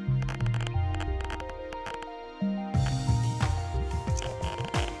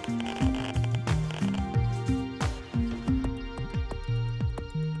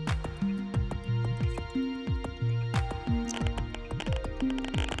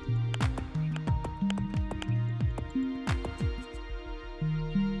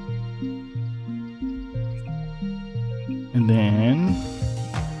 And then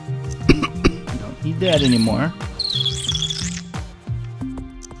you don't need that anymore.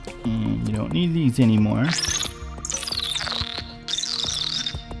 And you don't need these anymore.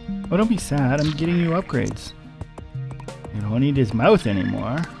 Oh, don't be sad. I'm getting you upgrades. You don't need his mouth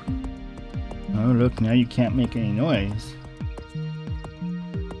anymore. Oh, look, now you can't make any noise.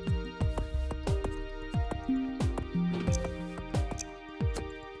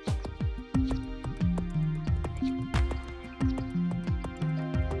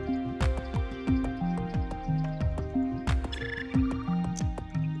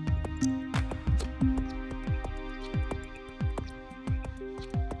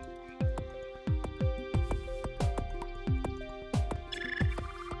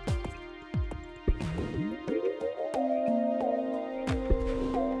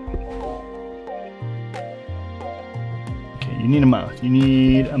 You need a mouth. You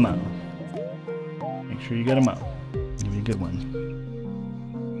need a mouth. Make sure you got a mouth. Give me a good one.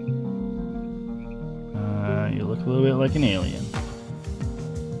 You look a little bit like an alien.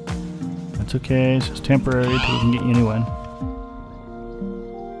 That's okay. It's just temporary until we can get you a new one.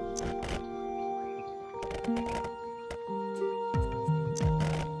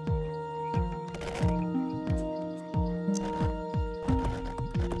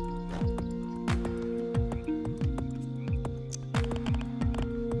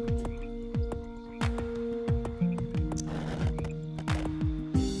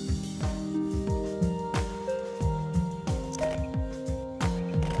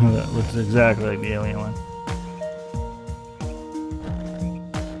 That looks exactly like the alien one.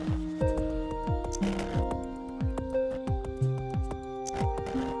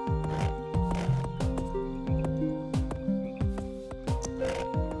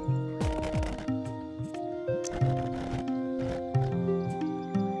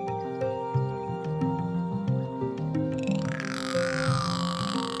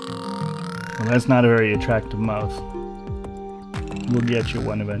 Well, that's not a very attractive mouth. We'll get you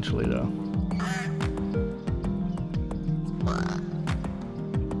one eventually, though.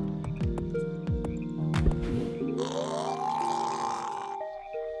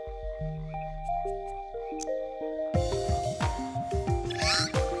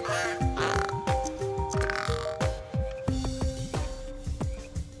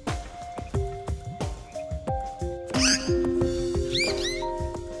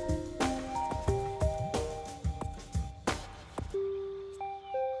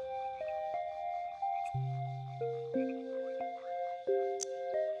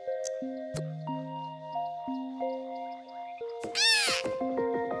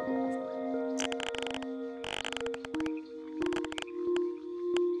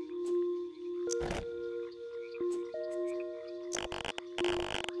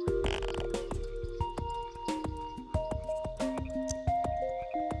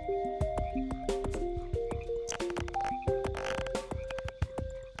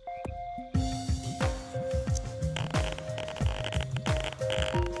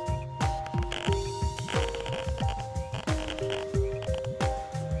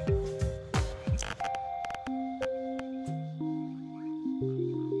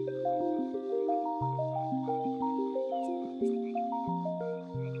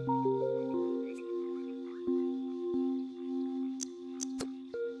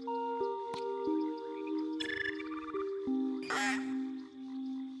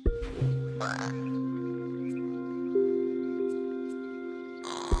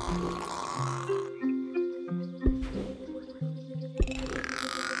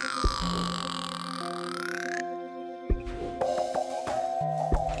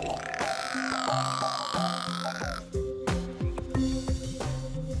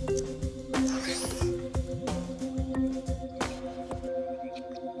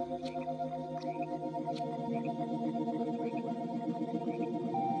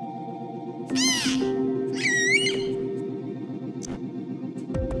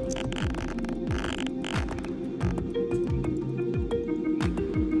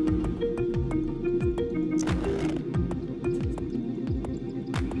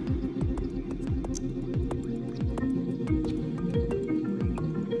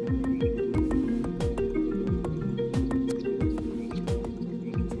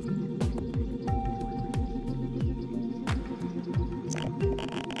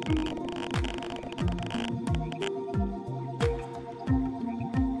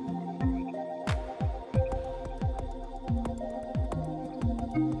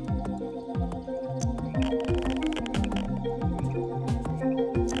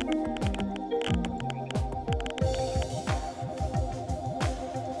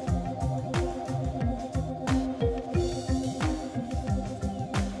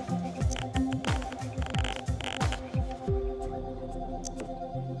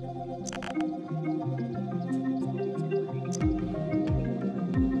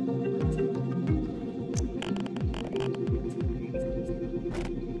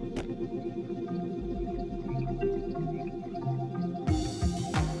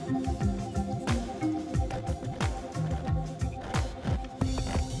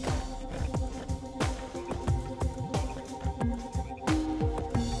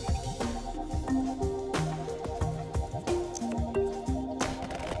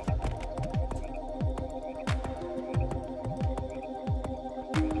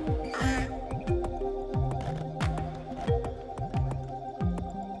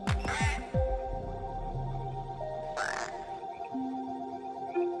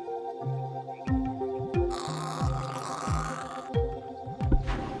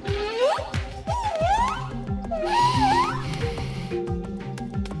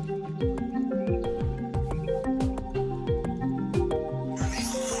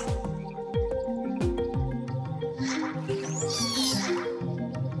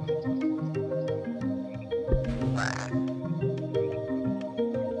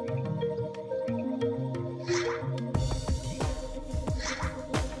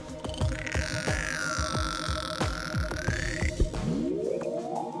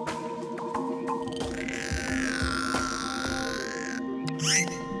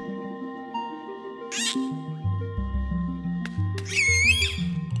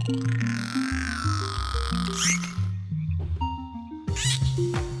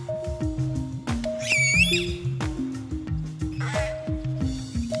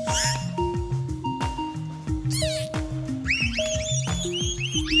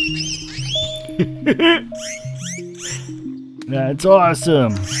 That's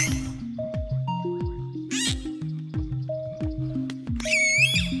awesome.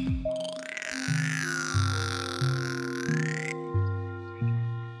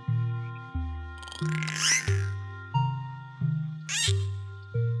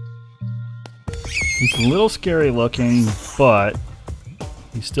 He's a little scary looking, but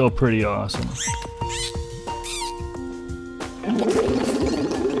he's still pretty awesome.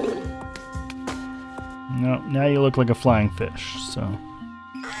 No, now you look like a flying fish, so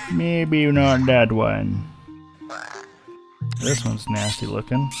maybe not that one. This one's nasty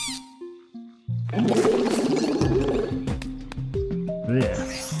looking. Yeah.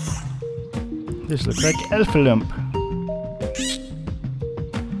 This looks like Elfalump.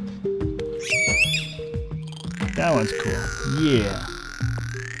 That one's cool. Yeah.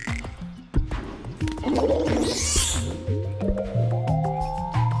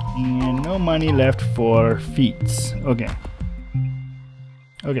 And no money left for feats. Okay.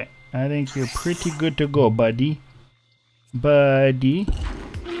 Okay. I think you're pretty good to go, buddy. Buddy.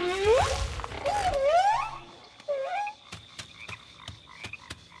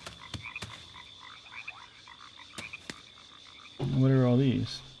 What are all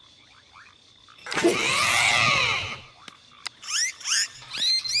these?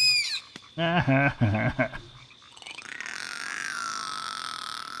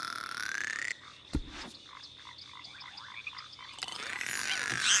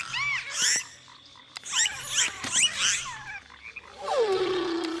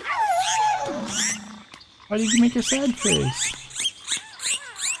 Why did you make a sad face?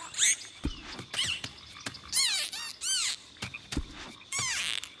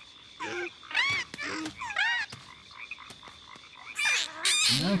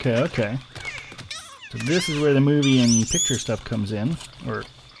 Okay, okay. So this is where the movie and picture stuff comes in, or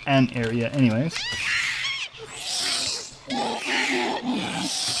an area anyways.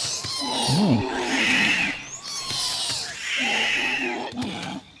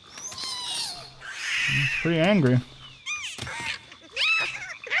 It's pretty angry.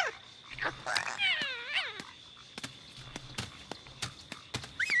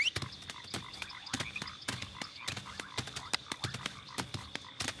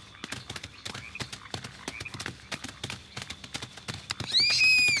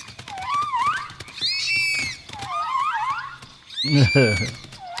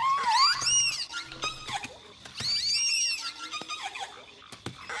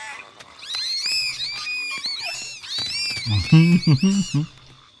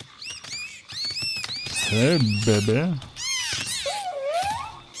 Hey, baby.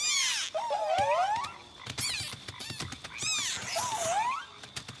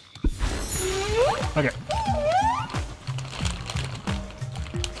 Okay.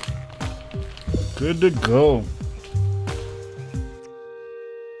 Good to go.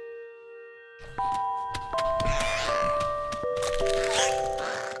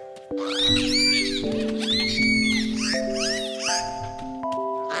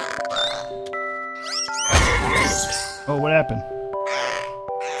 Oh, what happened?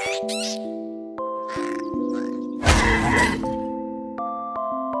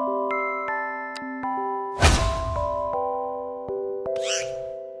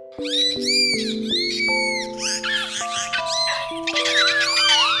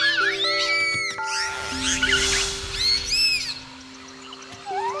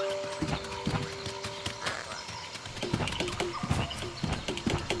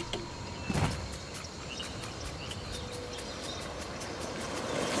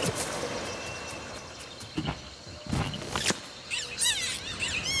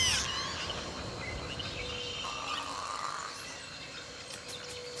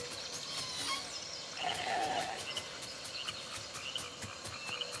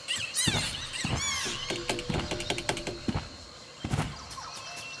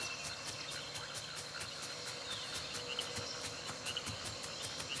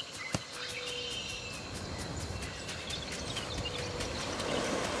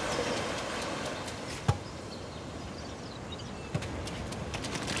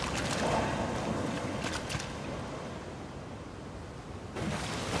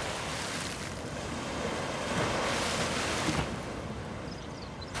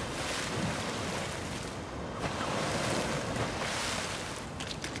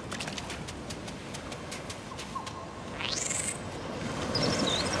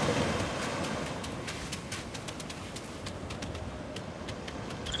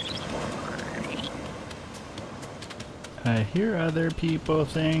 I hear other people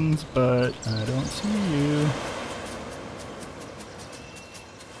things, but I don't see you.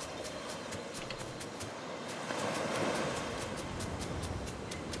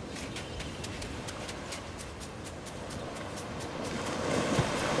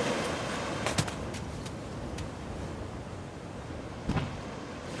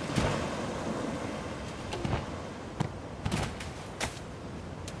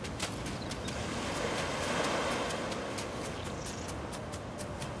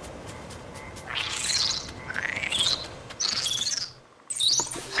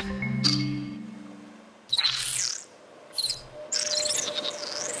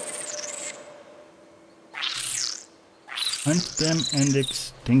 Hunt them and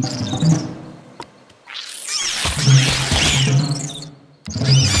extinct them.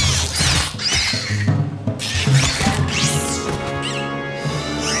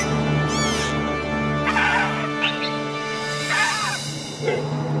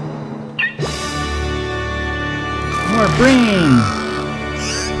 More brain!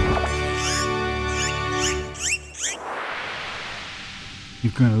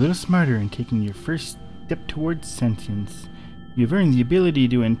 You've grown a little smarter in taking your first step towards sentience. You've earned the ability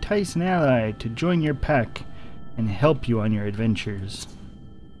to entice an ally to join your pack and help you on your adventures.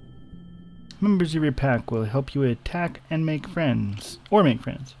 Members of your pack will help you attack and make friends. Or make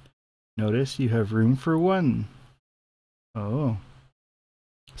friends. Notice you have room for one. Oh.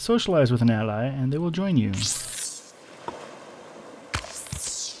 Socialize with an ally and they will join you.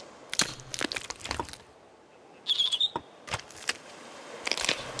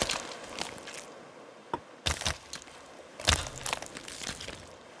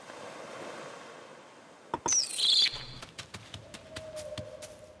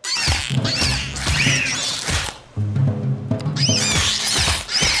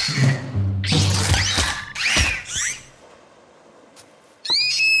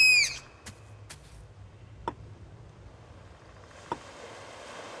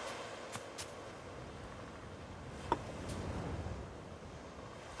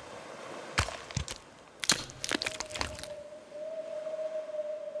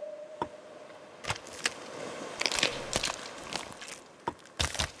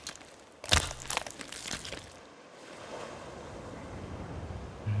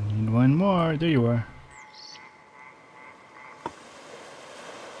 one more. There you are.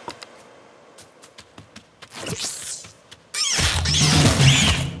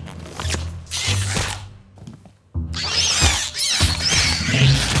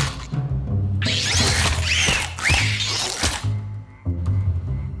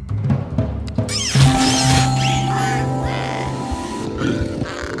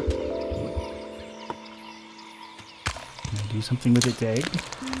 Do something with its egg.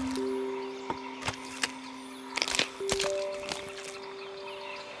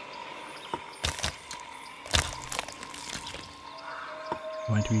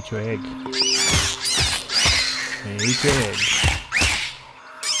 I want to eat your egg. Eat your egg.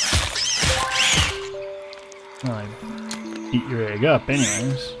 Well, I eat your egg up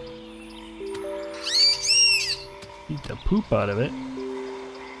anyways. Eat the poop out of it.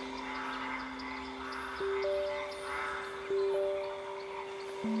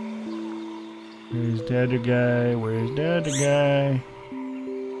 Where's the other guy? Where's the other guy?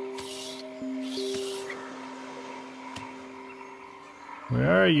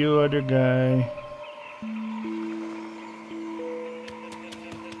 Where are you, other guy?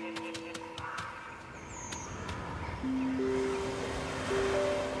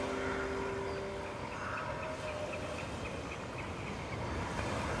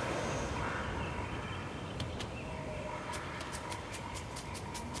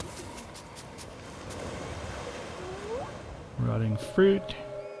 Rotting fruit.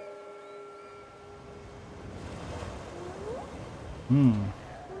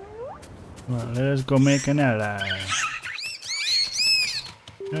 Well, let us go make an ally.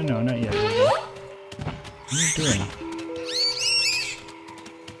 No, not yet. What are you doing?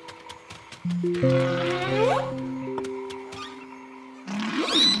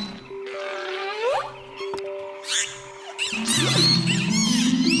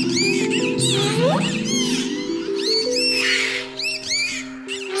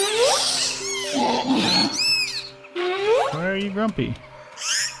 Why are you grumpy?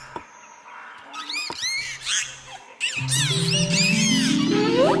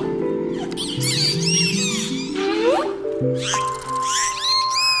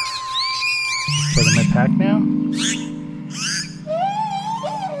 Put in my pack now?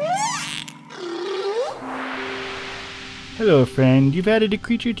 Hello, friend. You've added a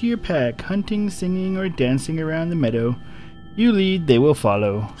creature to your pack, hunting, singing, or dancing around the meadow. You lead, they will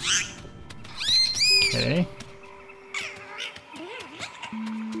follow. Okay.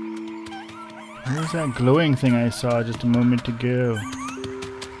 Where's that glowing thing I saw just a moment ago?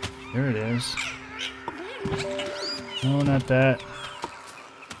 There it is. No, not that.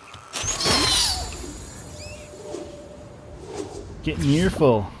 Getting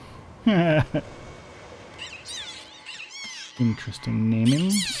earful. Interesting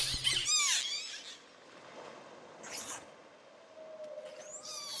namings.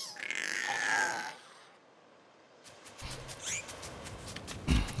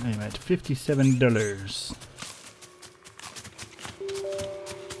 I'm at $57.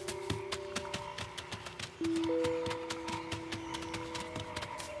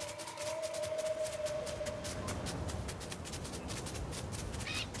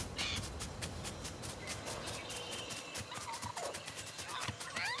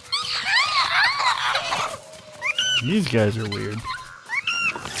 These guys are weird.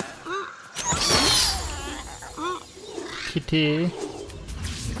 Kitty.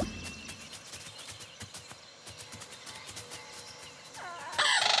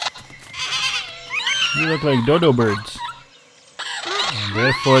 You look like dodo birds. And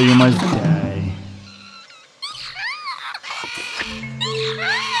therefore you must die.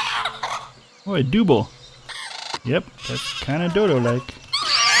 Oh, a double. Yep, that's kind of dodo-like.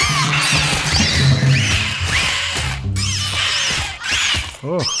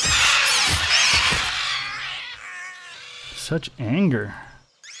 Oh. Such anger.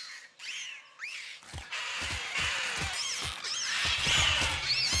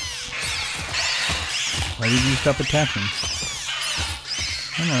 Why did you stop attacking?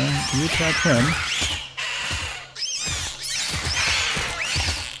 I know, you attack him.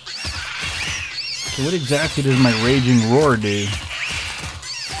 So what exactly does my raging roar do?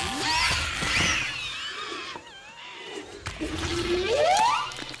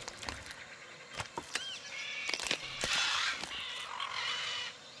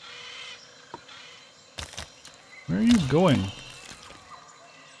 Where are you going?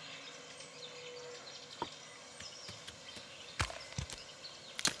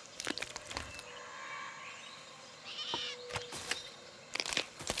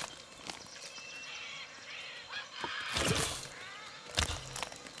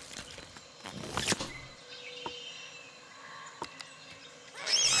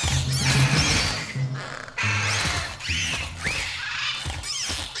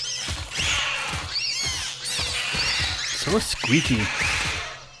 It was squeaky.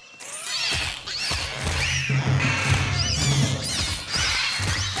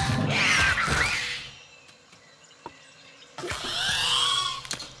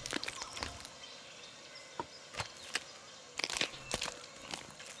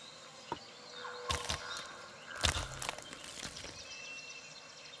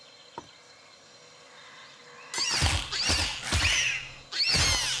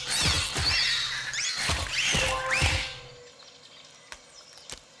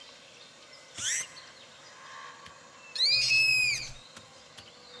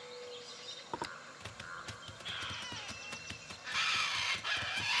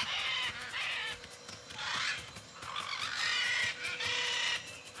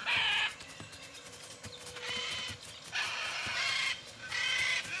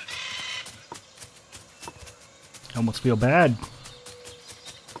 I almost feel bad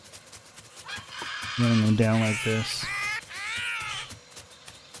running them down like this.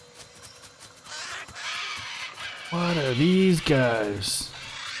 What are these guys?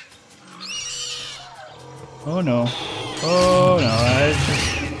 Oh no. Oh no, I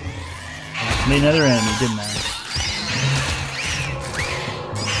just made another enemy, didn't I?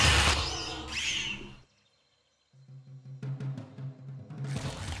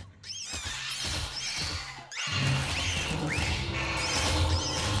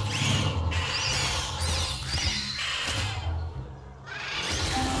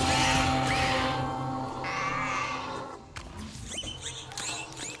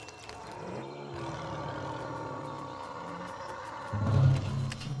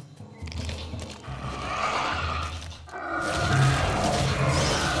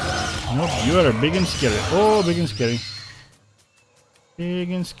 Nope, you are big and scary. Oh, big and scary. Big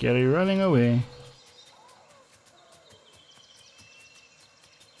and scary, running away.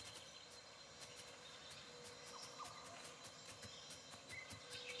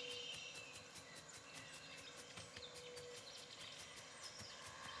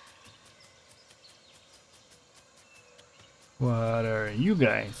 What are you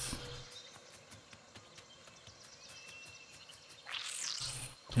guys?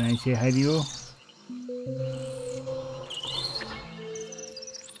 Can I say hi to you?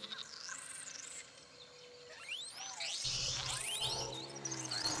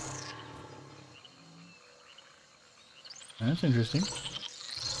 That's interesting.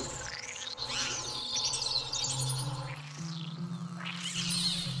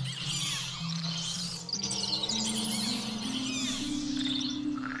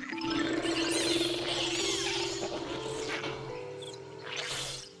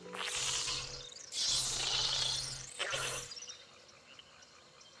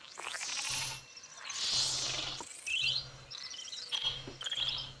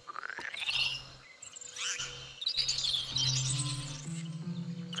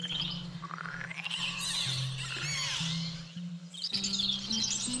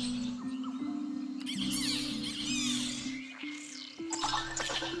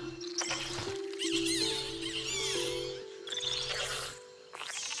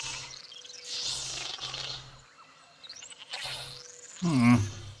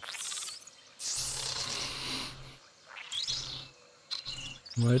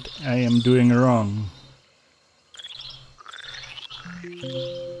 What I am doing wrong.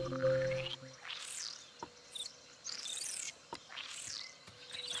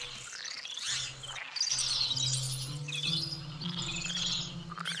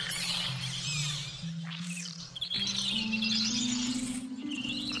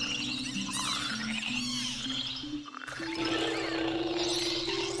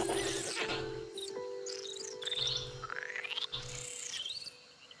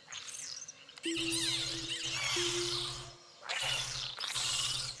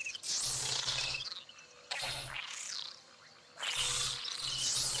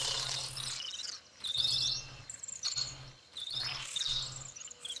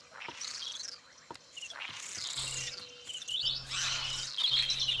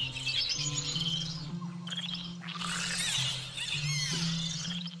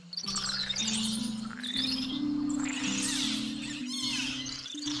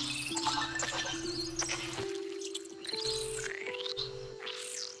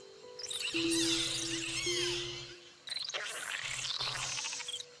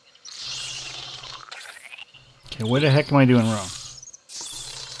 Okay, what the heck am I doing wrong?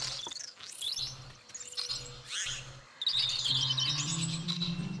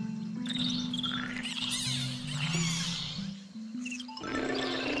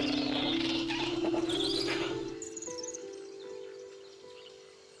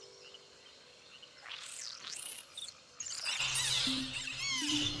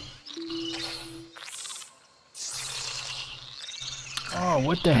 Oh,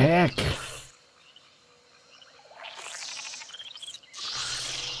 what the heck?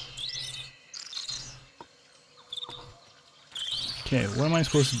 Okay, what am I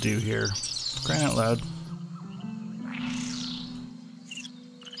supposed to do here? Crying out loud.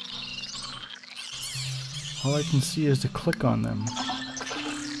 All I can see is to click on them.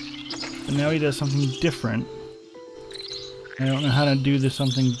 But now he does something different. I don't know how to do this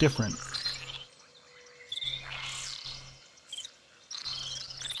something different.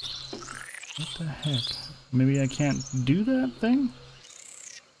 What the heck? Maybe I can't do that thing?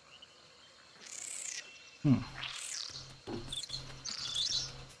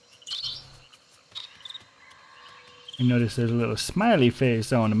 You notice there's a little smiley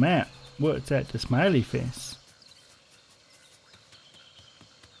face on the map. What's that, the smiley face?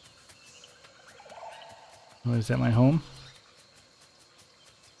 Oh, is that my home?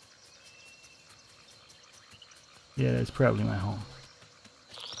 Yeah, that's probably my home.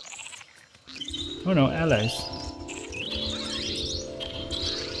 Oh no, allies.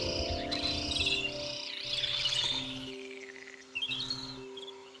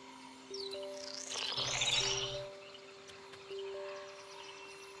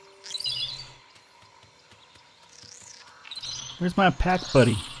 Where's my pack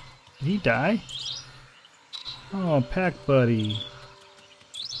buddy? Did he die? Oh, pack buddy.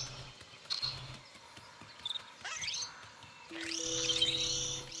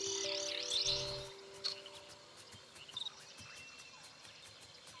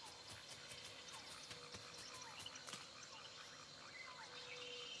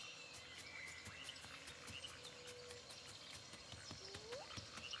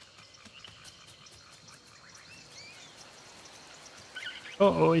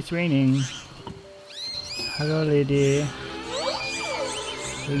 Oh, it's raining. Hello, lady.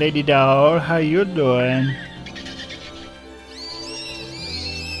 Lady doll, how you doing?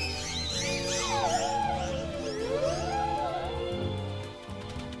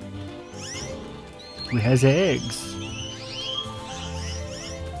 We has eggs.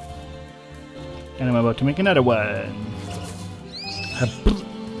 And I'm about to make another one.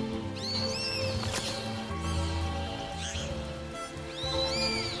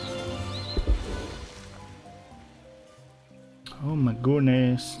 Oh my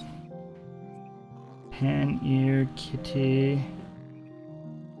goodness. Pan ear kitty.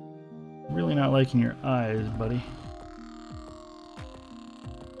 Really not liking your eyes, buddy.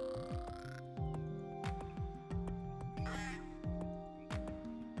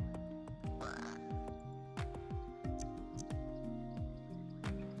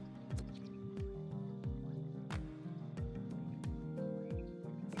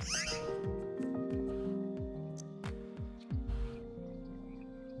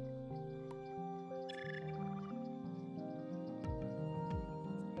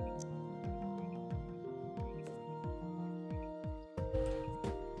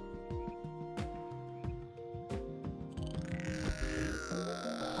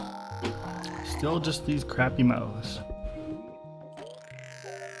 Still just these crappy mouths.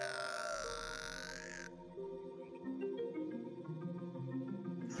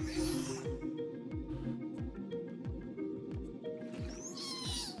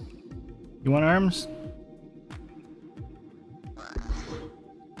 You want arms?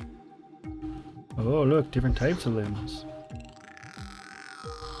 Oh look, different types of limbs.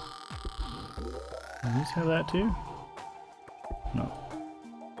 Do these have that too? No.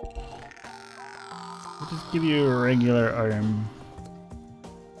 I'll just give you a regular arm.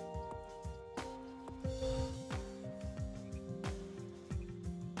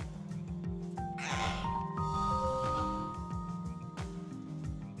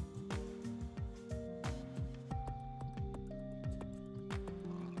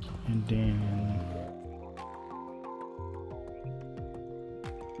 And then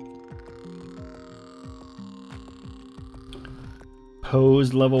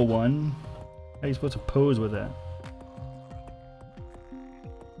pose level 1. How are you supposed to pose with that?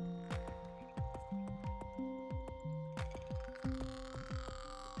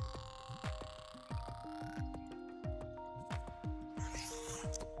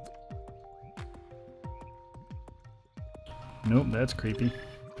 Nope, that's creepy.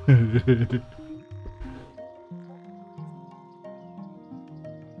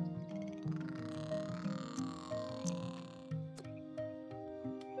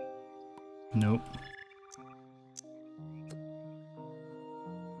 Nope.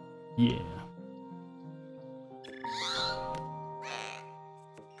 Yeah.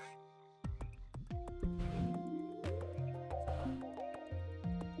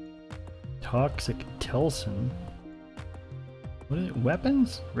 Toxic Tilson. What is it?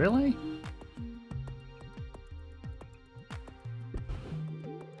 Weapons? Really?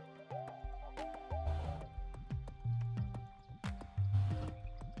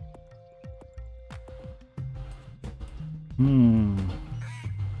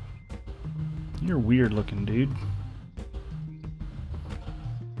 You're weird looking, dude.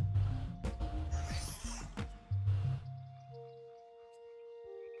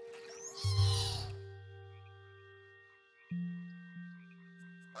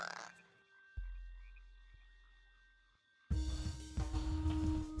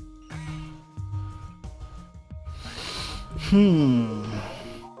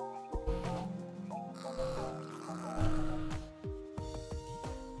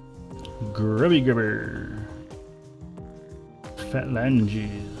 Grubby Grubber.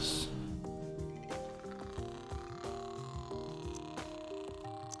 Phalanges.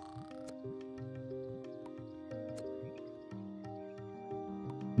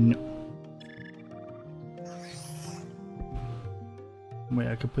 No. Wait,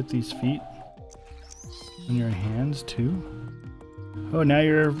 I could put these feet on your hands too? Oh, now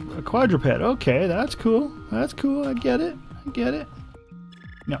you're a quadruped. Okay, that's cool. That's cool. I get it. I get it.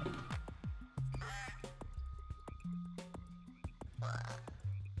 No.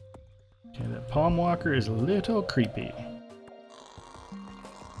 Okay, that palm walker is a little creepy.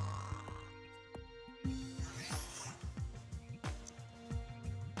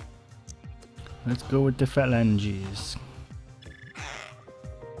 Let's go with the phalanges.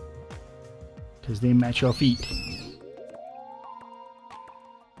 Because they match your feet.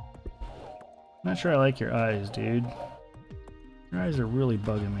 Not sure I like your eyes, dude. Your eyes are really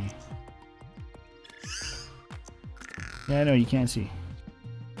bugging me. Yeah, I know, you can't see.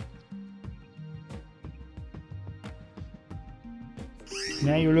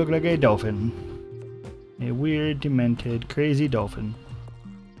 Now you look like a dolphin. A weird, demented, crazy dolphin.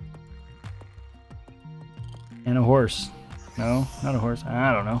 And a horse. No, not a horse.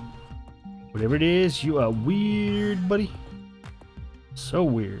 I don't know. Whatever it is, you are weird, buddy. So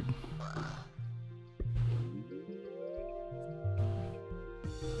weird.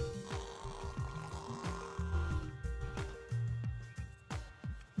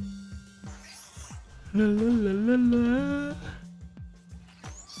 La la la la la.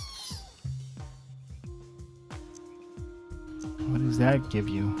 What does that give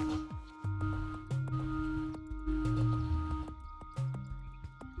you?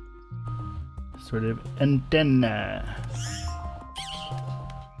 Sort of antenna.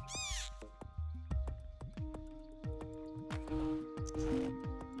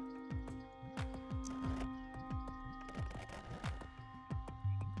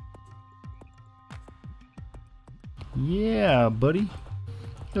 Yeah, buddy.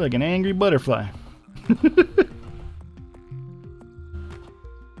 You're like an angry butterfly.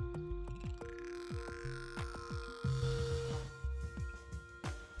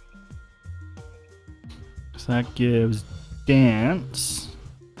 So that gives dance,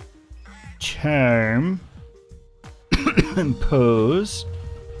 charm, and pose.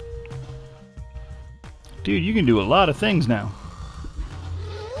 Dude, you can do a lot of things now.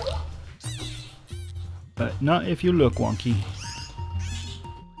 But not if you look wonky.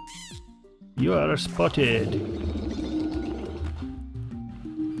 You are spotted.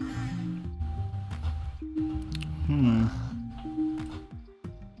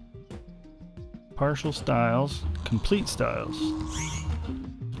 Partial styles, complete styles.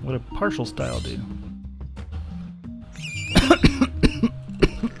 What a partial style do?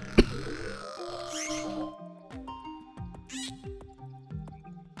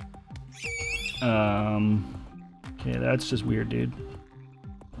 Okay, that's just weird, dude.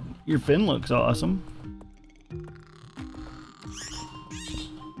 Your fin looks awesome.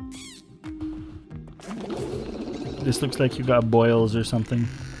 This looks like you got boils or something.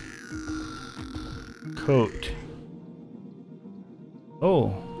 Coat.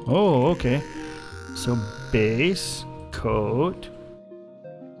 Oh, okay. So base, coat.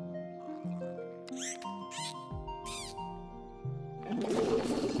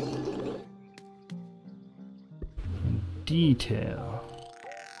 Detail.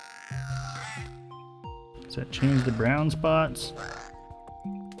 Does that change the brown spots?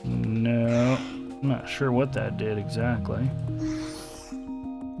 No, I'm not sure what that did exactly.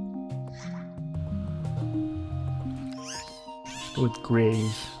 Go with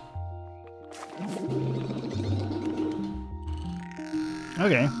grays.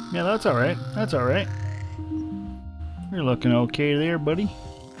 Okay, yeah, that's alright. That's alright. You're looking okay there, buddy.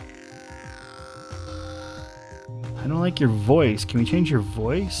 I don't like your voice. Can we change your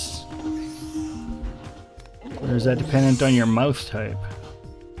voice? Or is that dependent on your mouse type?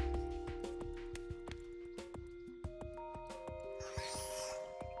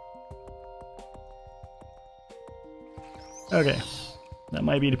 Okay, that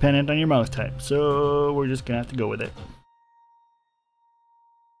might be dependent on your mouse type, so we're just gonna have to go with it.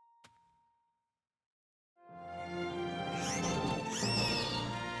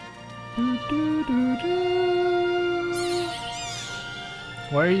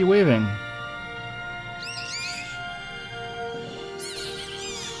 Why are you waving?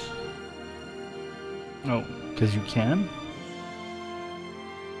 Oh, because you can?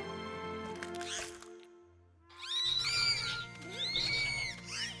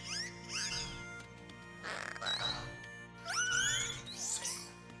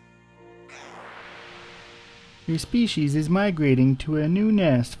 Your species is migrating to a new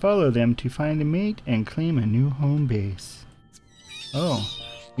nest. Follow them to find a mate and claim a new home base. Oh,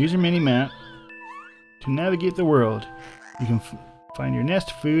 use your mini-map to navigate the world. You can find your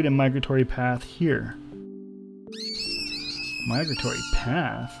nest, food, and migratory path here. Migratory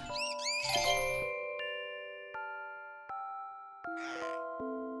path?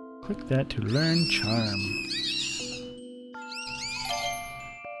 Click that to learn charm.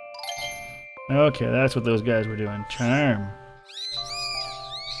 Okay, that's what those guys were doing. Charm.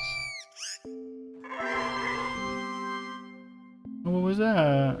 What was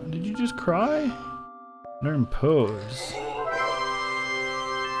that? Did you just cry? Learn pose.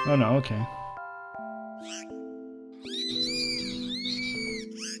 Oh no, okay.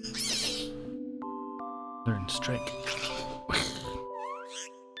 Learn strike.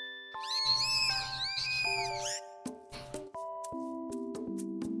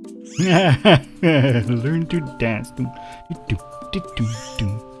 Learn to dance.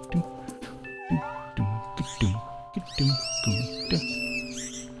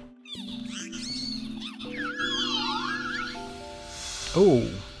 Oh,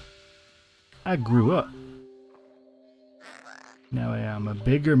 I grew up. Now I am a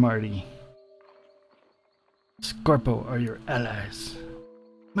bigger Marty. Scorpo are your allies.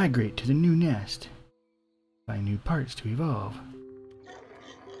 Migrate to the new nest. Find new parts to evolve.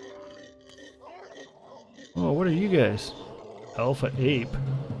 Oh, what are you guys? Alpha ape.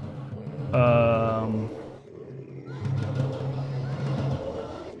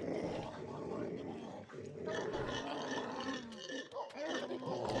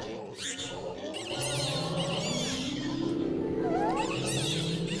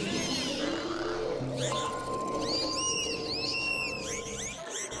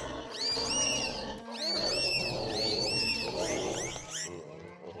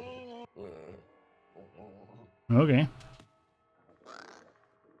 Okay.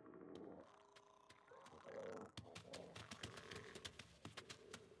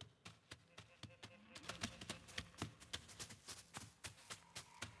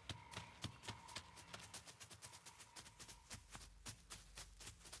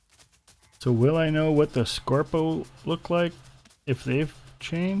 So will I know what the Scorpo look like if they've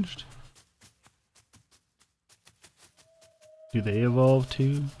changed? Do they evolve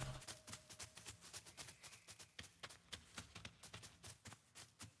too?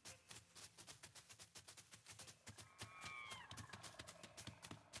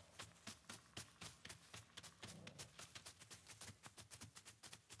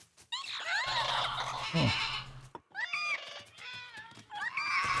 Oh.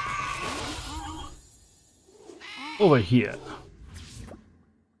 Over here.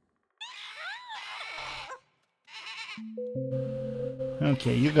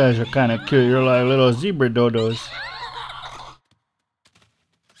 Okay, you guys are kind of cute. You're like little zebra dodos.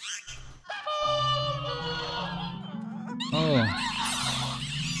 Oh.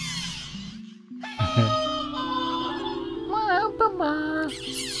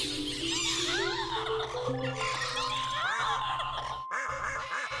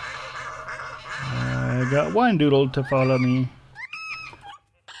 I got one doodle to follow me.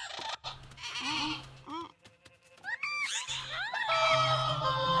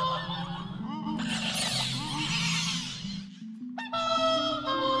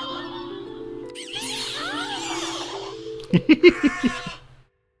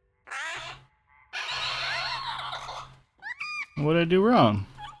 What did I do wrong?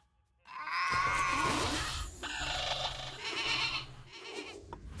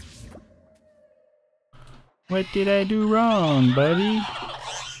 What did I do wrong, buddy?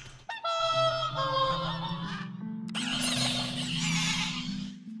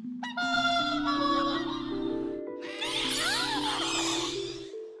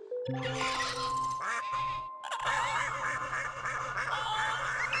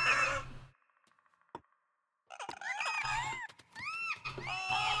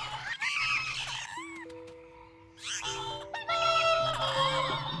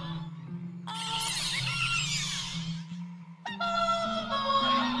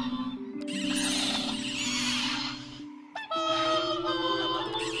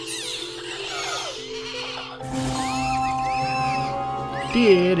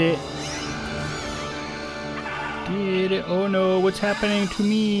 did it. Did it. Oh no, what's happening to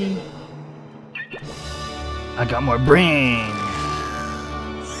me? I got more brain.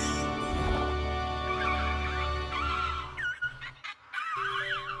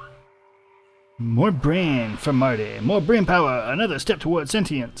 More brain for Marty. More brain power. Another step towards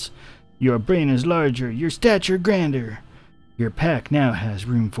sentience. Your brain is larger. Your stature grander. Your pack now has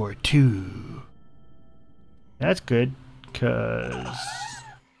room for 2. That's good, cause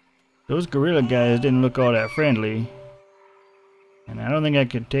those gorilla guys didn't look all that friendly. And I don't think I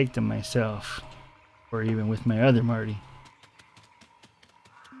could take them myself. Or even with my other Marty.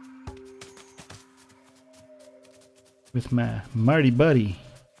 With my Marty buddy.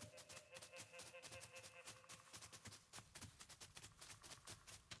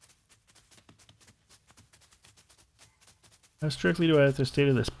 How strictly do I have to stay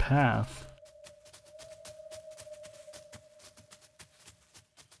to this path?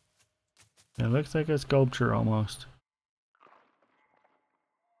 It looks like a sculpture almost.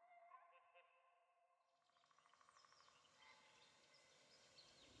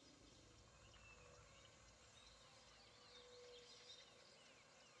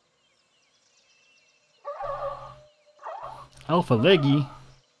 Alpha Leggy?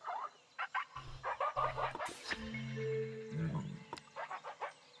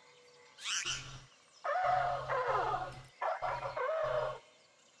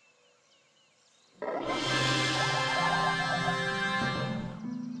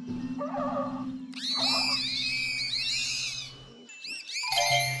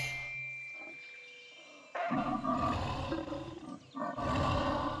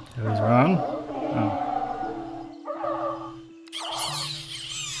 I was wrong? Oh.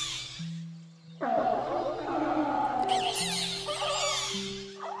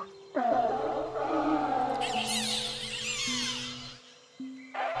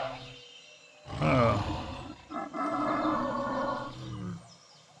 Oh.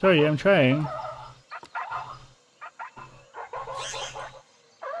 Sorry, I'm trying.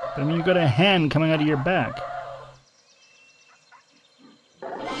 But I mean, you got a hand coming out of your back.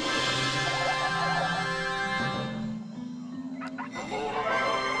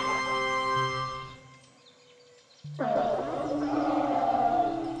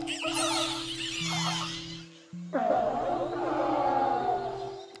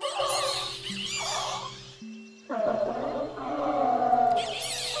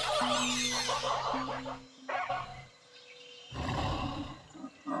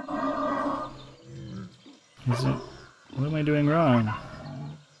 Is it? What am I doing wrong?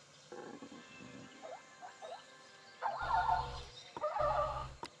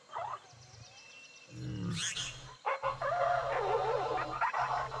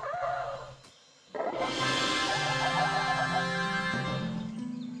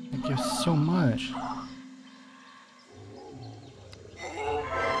 It gives so much.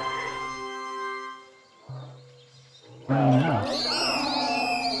 Not enough.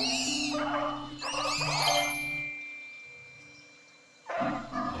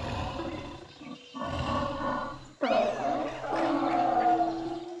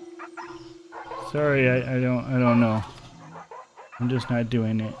 Sorry, I don't know. I'm just not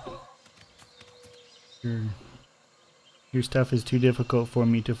doing it. Your stuff is too difficult for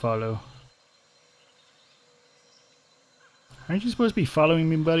me to follow. Aren't you supposed to be following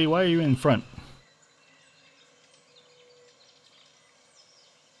me, buddy? Why are you in front?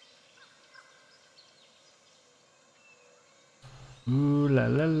 Ooh la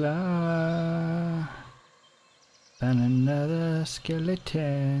la la. Found another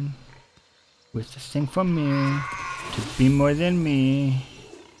skeleton. With this thing from me to be more than me.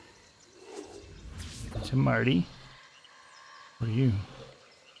 It's a Marty. What are you?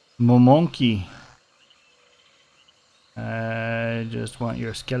 Momonkey. I just want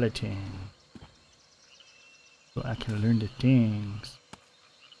your skeleton. So I can learn the things.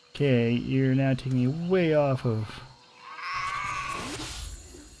 Okay, you're now taking me way off of...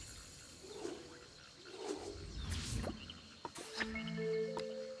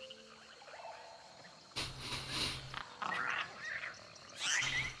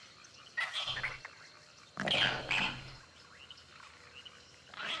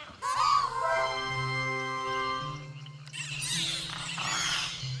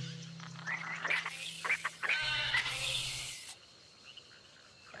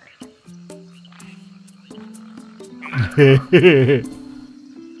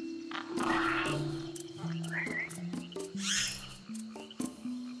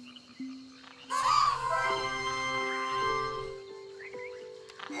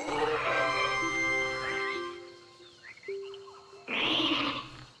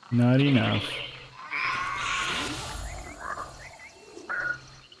 Not enough.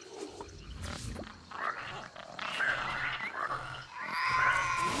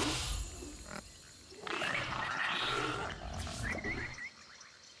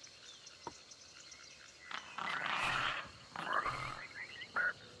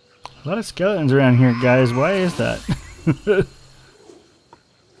 A lot of skeletons around here, guys. Why is that?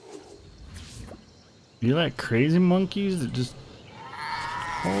 You like crazy monkeys that just...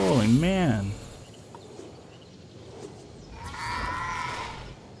 Holy man.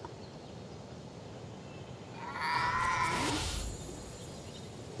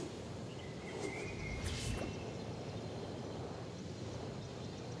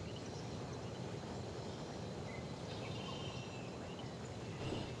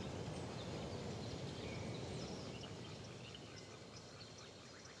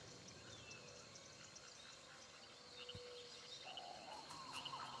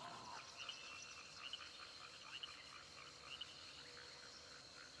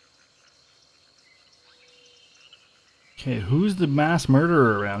 Okay, who's the mass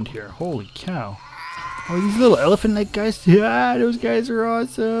murderer around here? Holy cow. Oh, these little elephant-like guys? Yeah, those guys are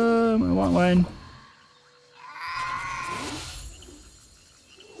awesome. I want one.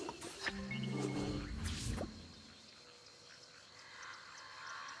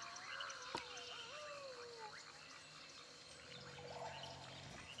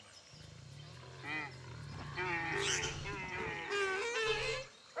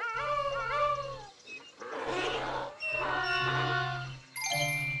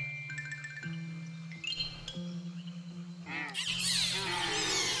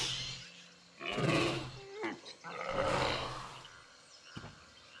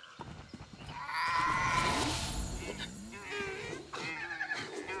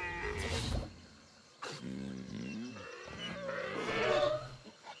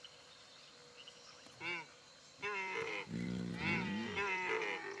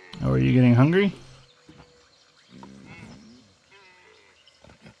 Oh, are you getting hungry?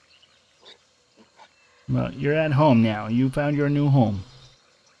 Well, you're at home now. You found your new home.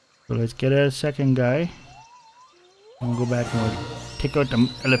 So let's get a second guy. And we'll go back and we'll take out the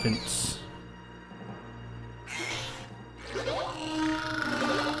elephants.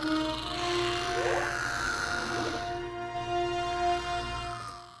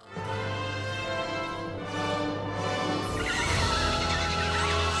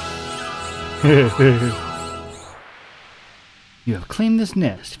 You have claimed this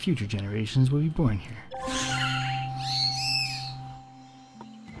nest. Future generations will be born here.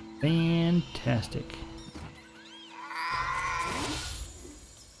 Fantastic.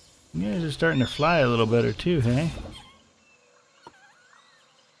 You guys are starting to fly a little better too, hey?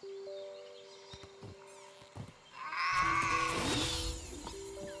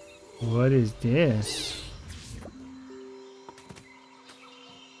 What is this?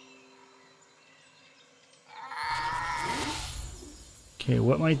 Okay,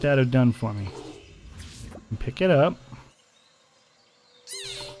 what might that have done for me? Pick it up.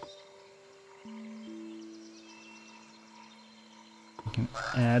 I can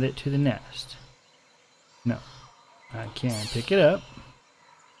add it to the nest. No, I can't pick it up.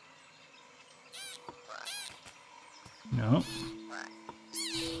 No.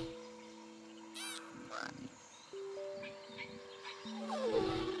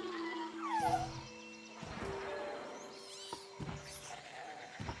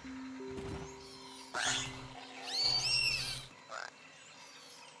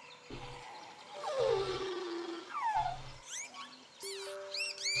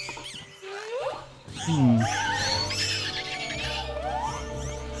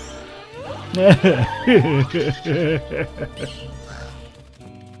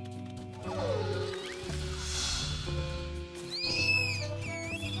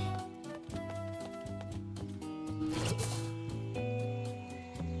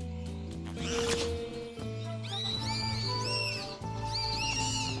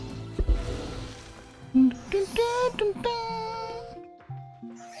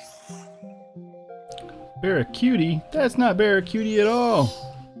 Barracutie? That's not Barracutie at all.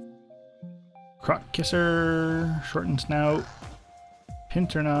 Croc kisser, shortened snout,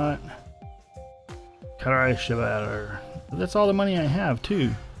 pincer knot, Karai Shivaler. That's all the money I have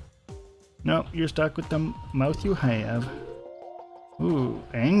too. Nope, you're stuck with the mouth you have. Ooh,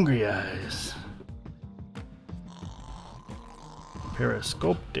 angry eyes.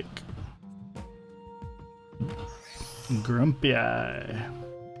 Periscopic. Grumpy eye.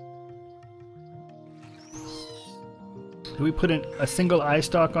 Did we put a single eye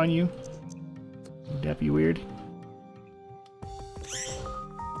stalk on you? Would that be weird?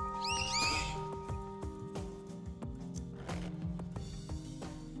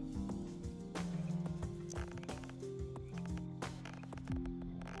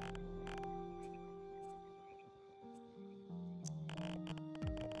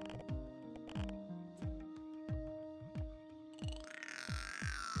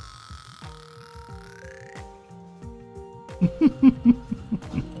 So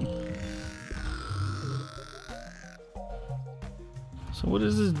what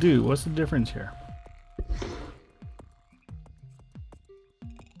does this do? What's the difference here?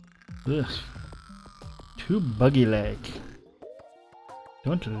 Ugh. Too buggy leg.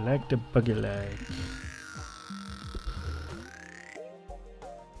 Don't like the buggy leg.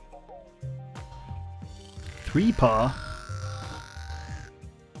 Three paw.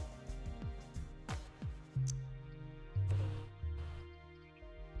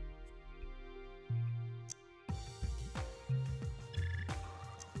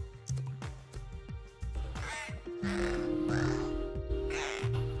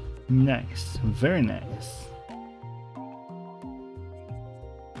 Nice, very nice.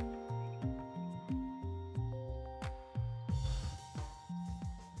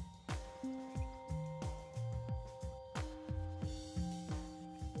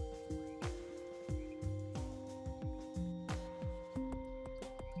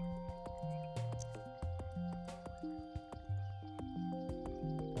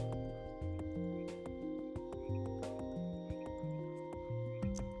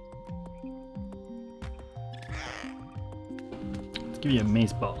 Give you a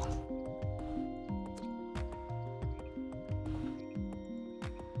mace ball.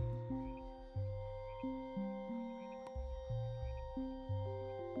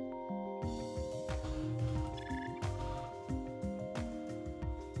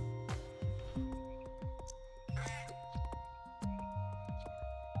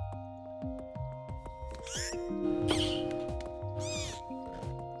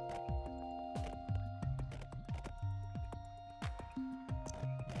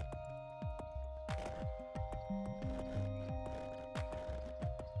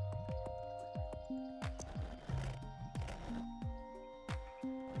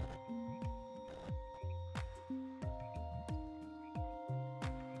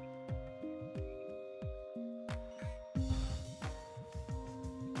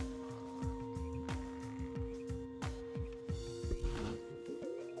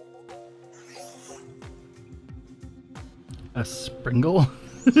 A Springle?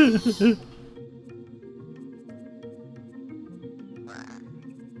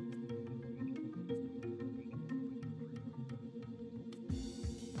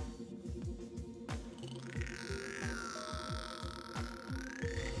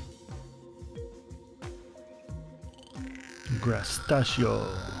 Grastachio.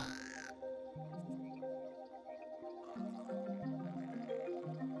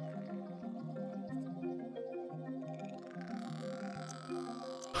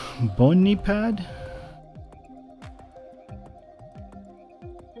 Bony pad?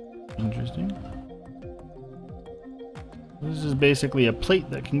 Interesting. This is basically a plate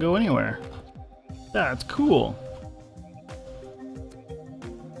that can go anywhere. That's cool.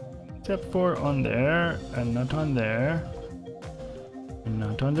 Except for on there, and not on there. And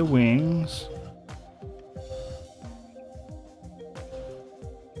not on the wings.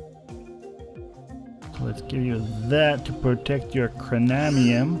 So let's give you that to protect your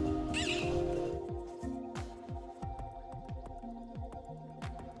cranium.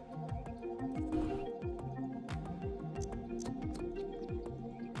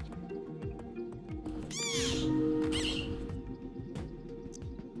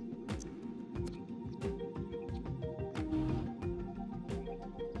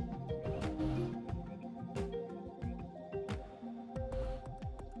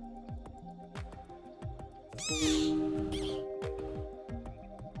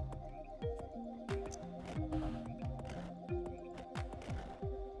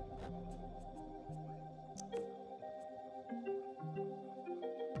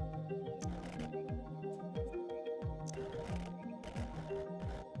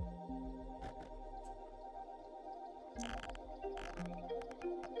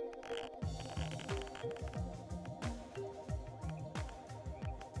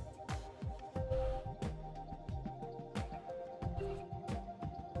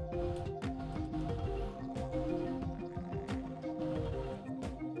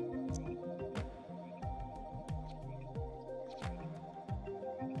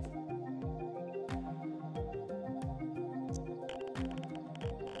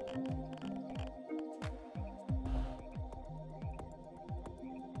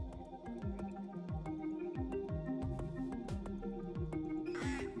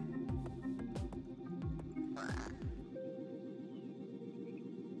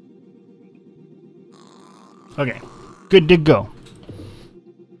 Okay, good to go.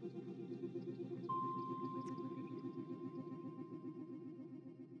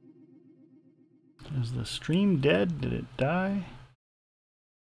 Is the stream dead? Did it die?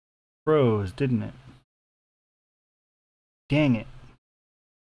 Froze, didn't it? Dang it.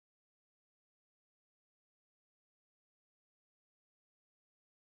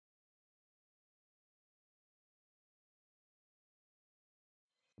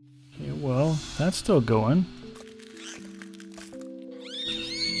 Okay, well, that's still going.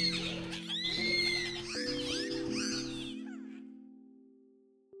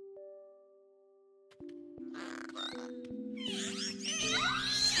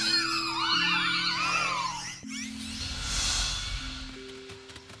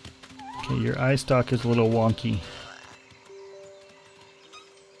 Okay, your eye stalk is a little wonky.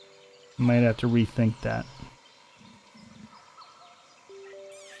 Might have to rethink that.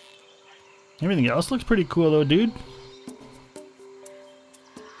 Everything else looks pretty cool though, dude.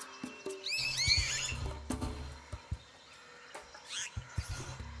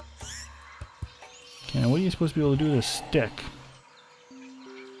 Okay, what are you supposed to be able to do with a stick?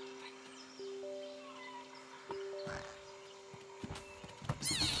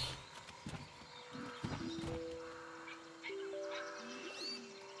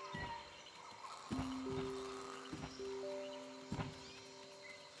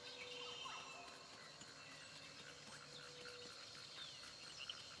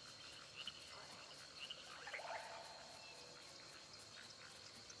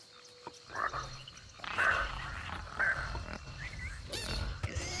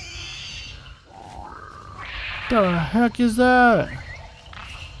 The heck is that?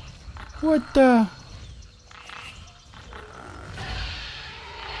 What the?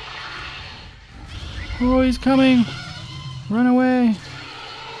 Oh, he's coming! Run away!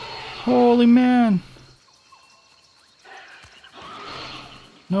 Holy man!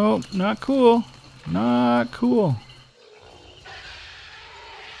 Nope, not cool. Not cool.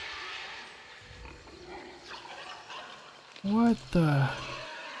 What the?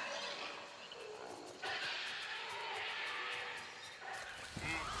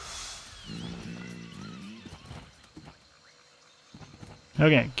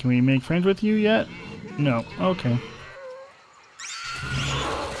 Okay, can we make friends with you yet? No, okay.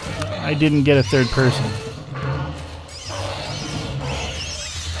 I didn't get a third person.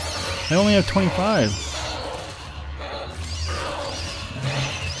 I only have 25.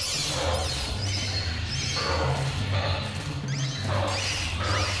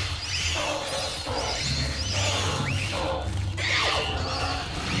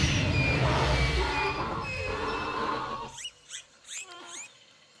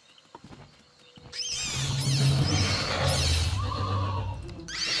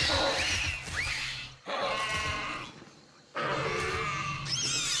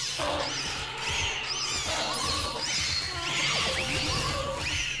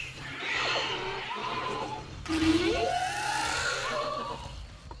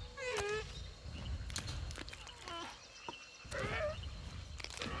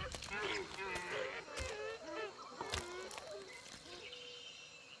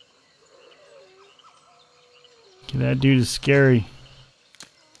 Okay, that dude is scary.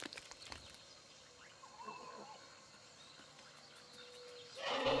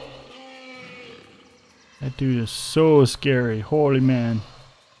 That dude is so scary. Holy man.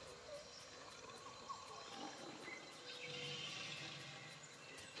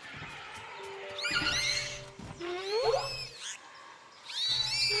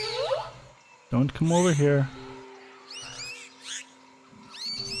 Don't come over here.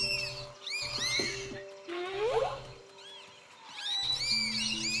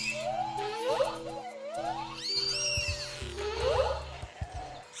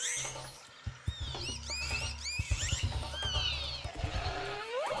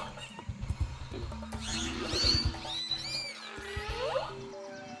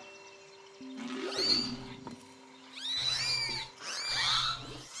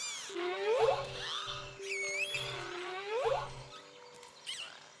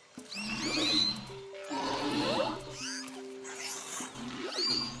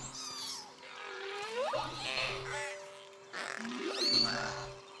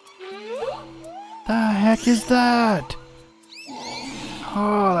 The heck is that?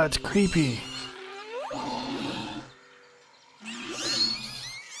 Oh, that's creepy.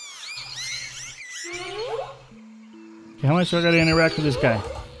 Okay, how much do I gotta interact with this guy?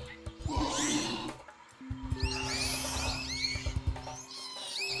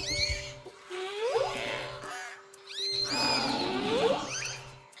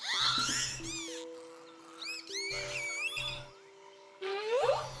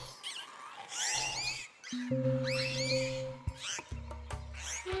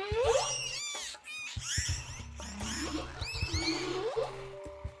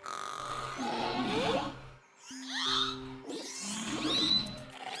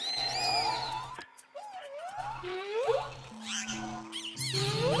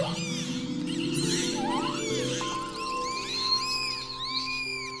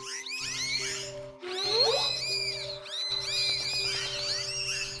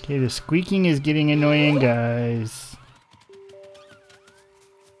 Okay, the squeaking is getting annoying, guys.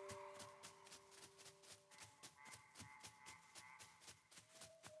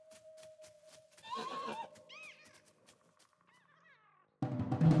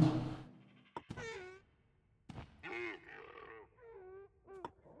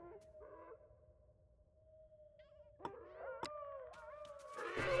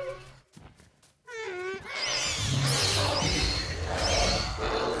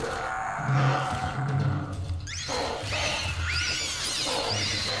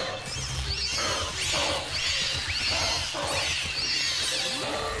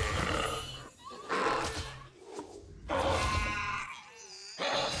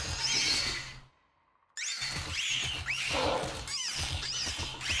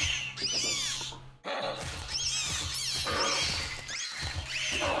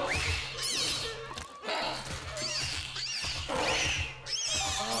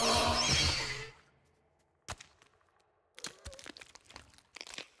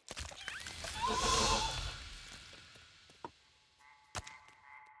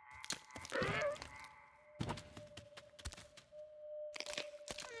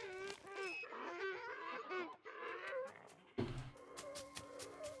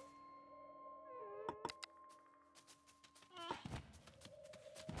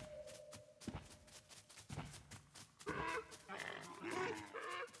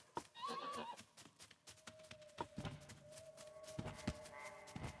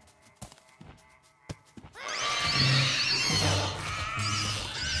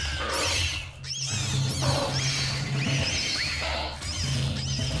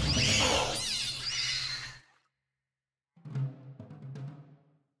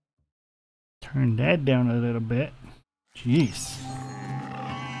 Turn that down a little bit. Jeez.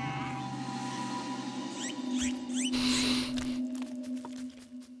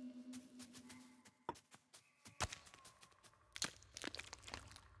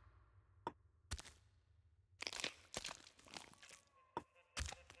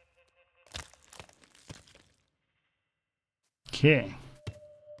 Okay.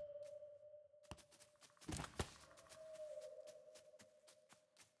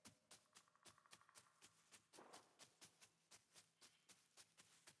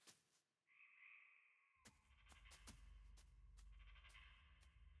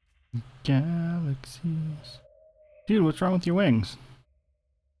 Galaxies. Dude, what's wrong with your wings?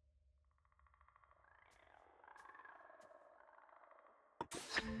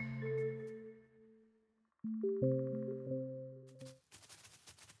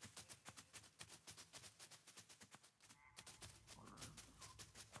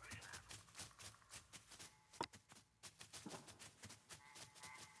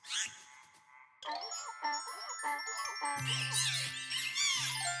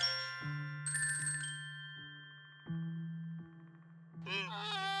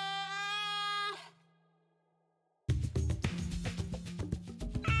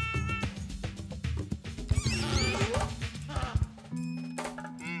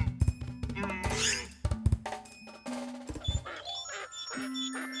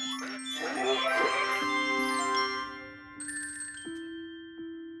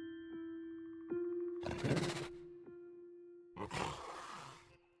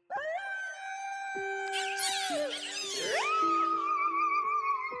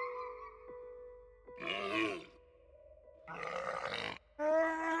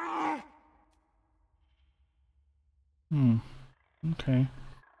 Okay.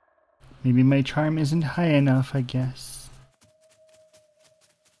 Maybe my charm isn't high enough, I guess.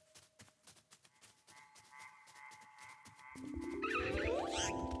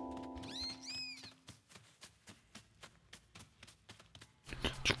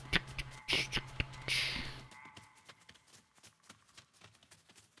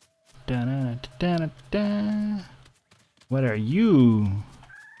 Da-da-da-da-da-da. What are you?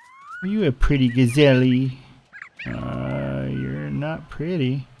 Are you a pretty gazelle? You're not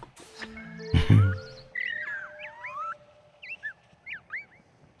pretty.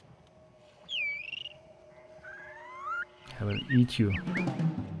 I will eat you.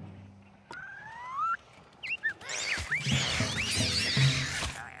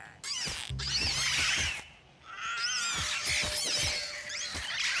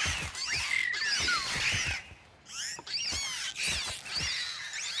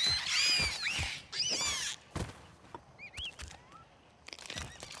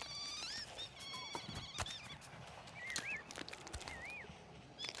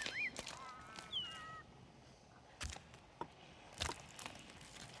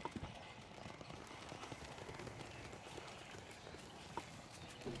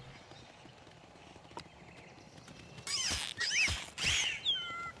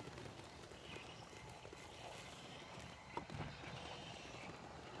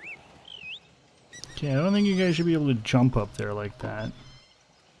 Okay, I don't think you guys should be able to jump up there like that.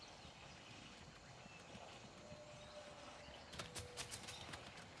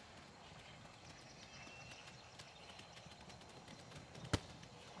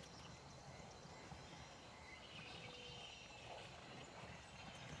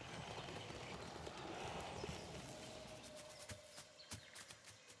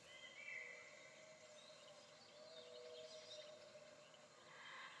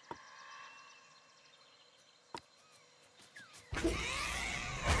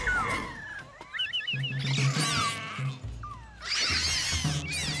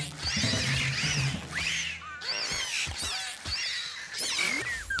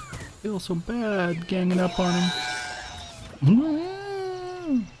 Feel so bad ganging up on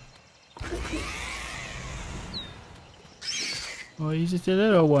him. Oh, he's just a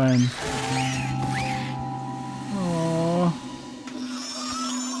little one. Aww.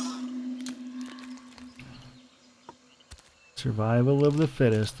 Survival of the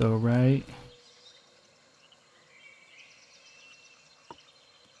fittest, though, right?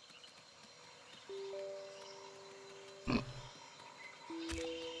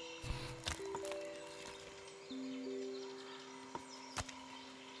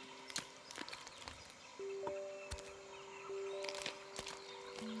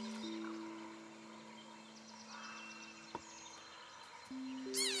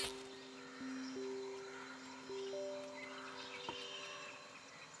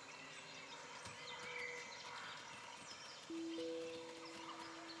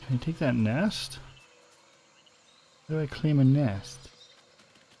 Can I take that nest? How do I claim a nest?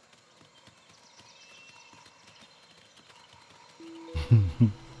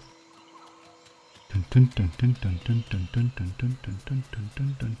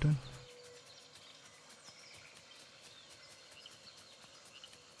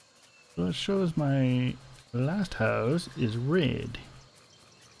 So it shows my last house is red.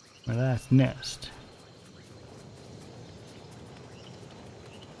 My last nest.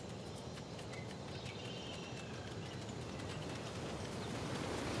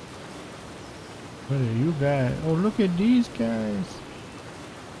 What are you guys? Oh, look at these guys.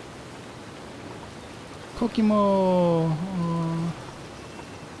 Kokimo. Oh.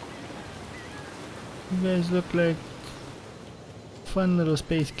 You guys look like fun little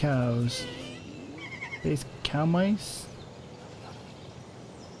space cows. Space cow mice?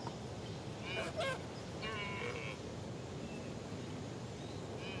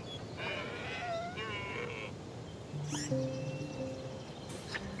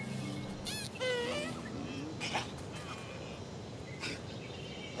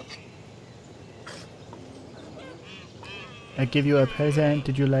 I give you a present,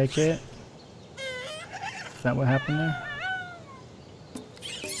 did you like it? Is that what happened there?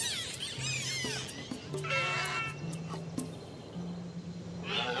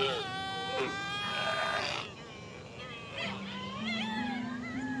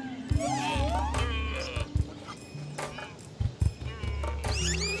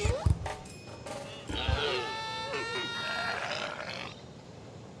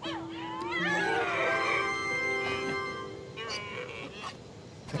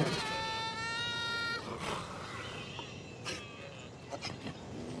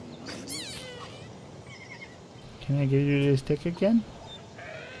 Can I give you this stick again?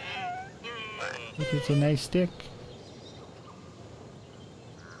 I think it's a nice stick.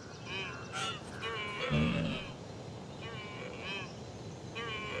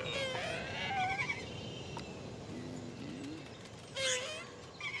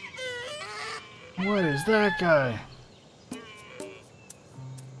 What is that guy?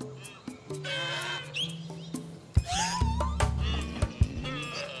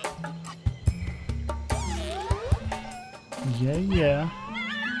 Yeah.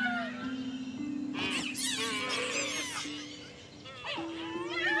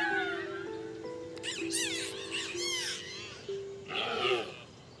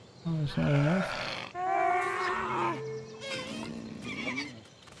 Oh, that's not enough.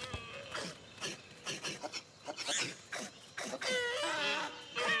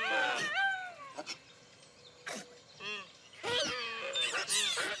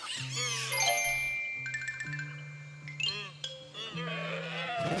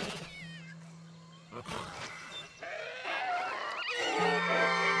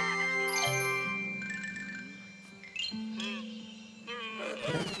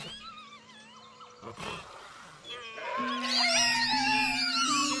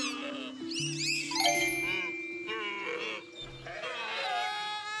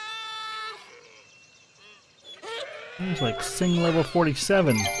 It was like sing level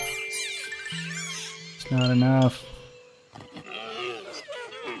 47. Not enough.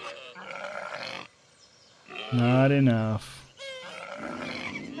 Not enough.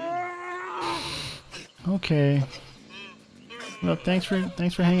 Okay. Well, thanks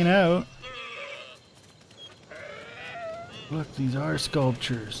for hanging out. Look, these are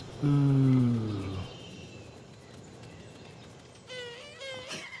sculptures. Ooh.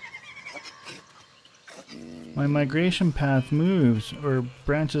 My migration path moves or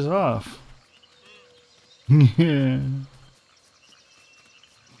branches off. Yeah.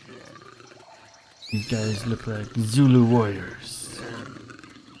 These guys look like Zulu warriors.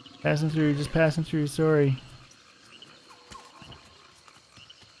 Passing through, just passing through, sorry.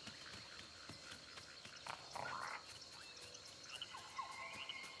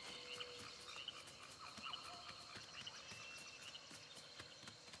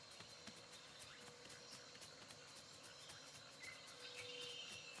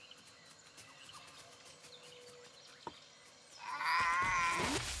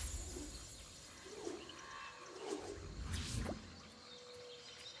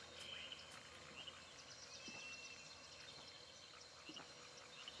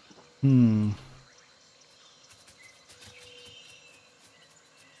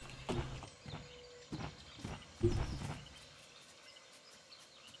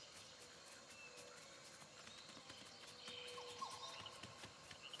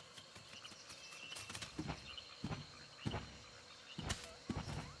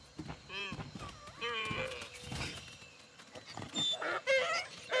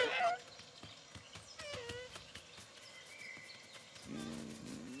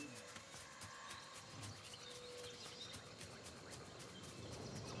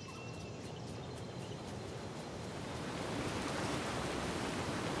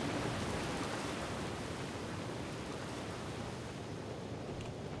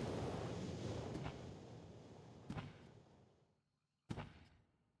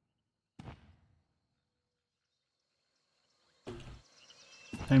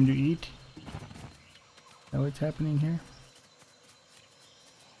 Time to eat. Is that what's happening here?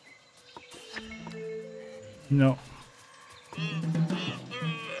 No.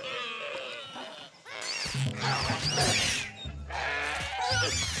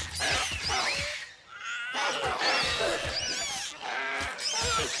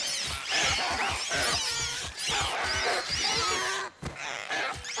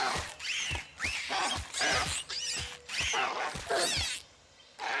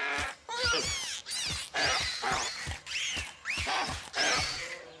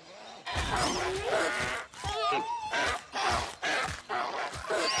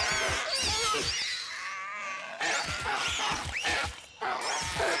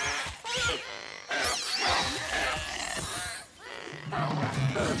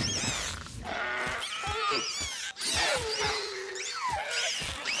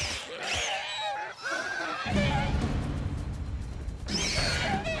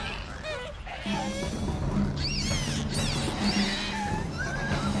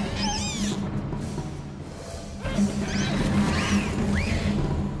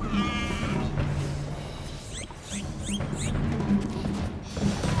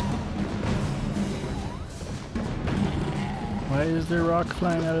 Why is there rock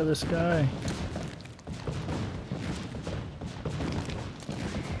flying out of the sky?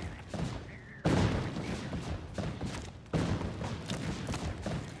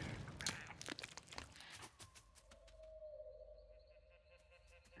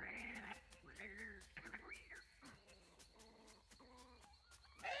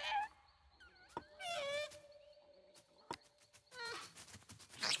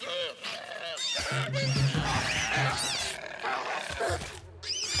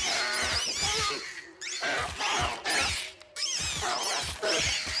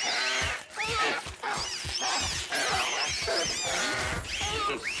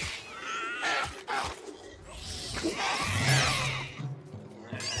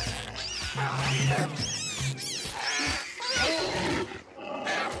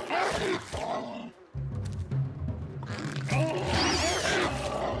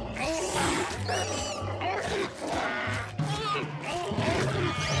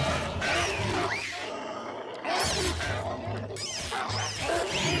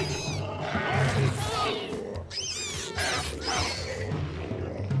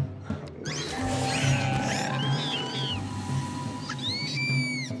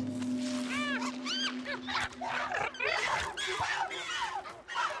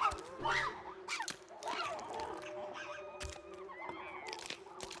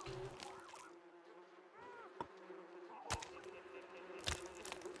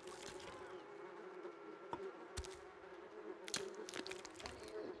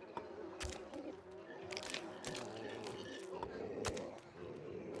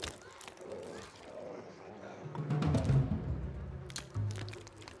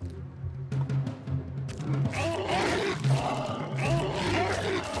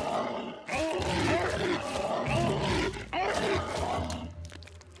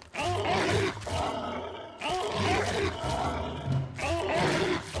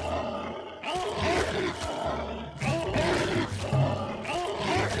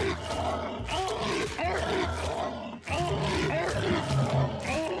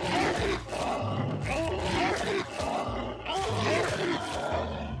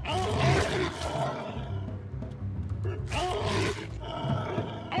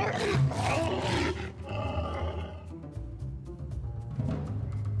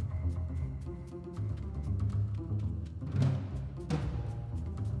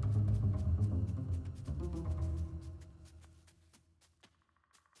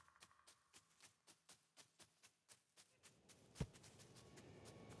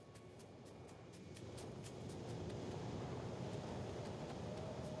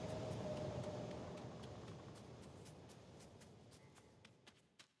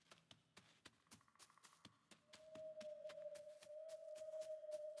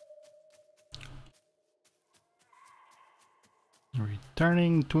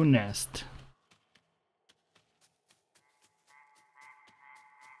 Returning to nest.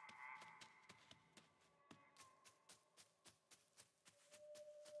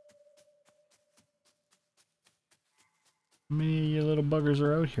 How many of you little buggers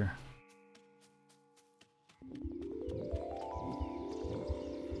are out here?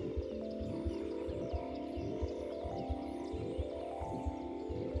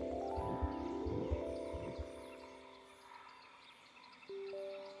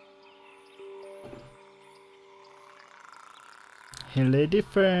 Hey lady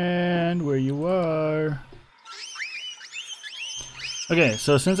friend, where you are? Okay,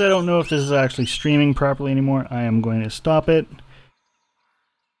 so since I don't know if this is actually streaming properly anymore, I am going to stop it.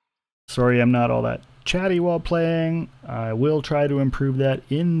 Sorry I'm not all that chatty while playing. I will try to improve that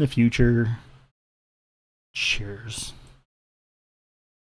in the future. Cheers.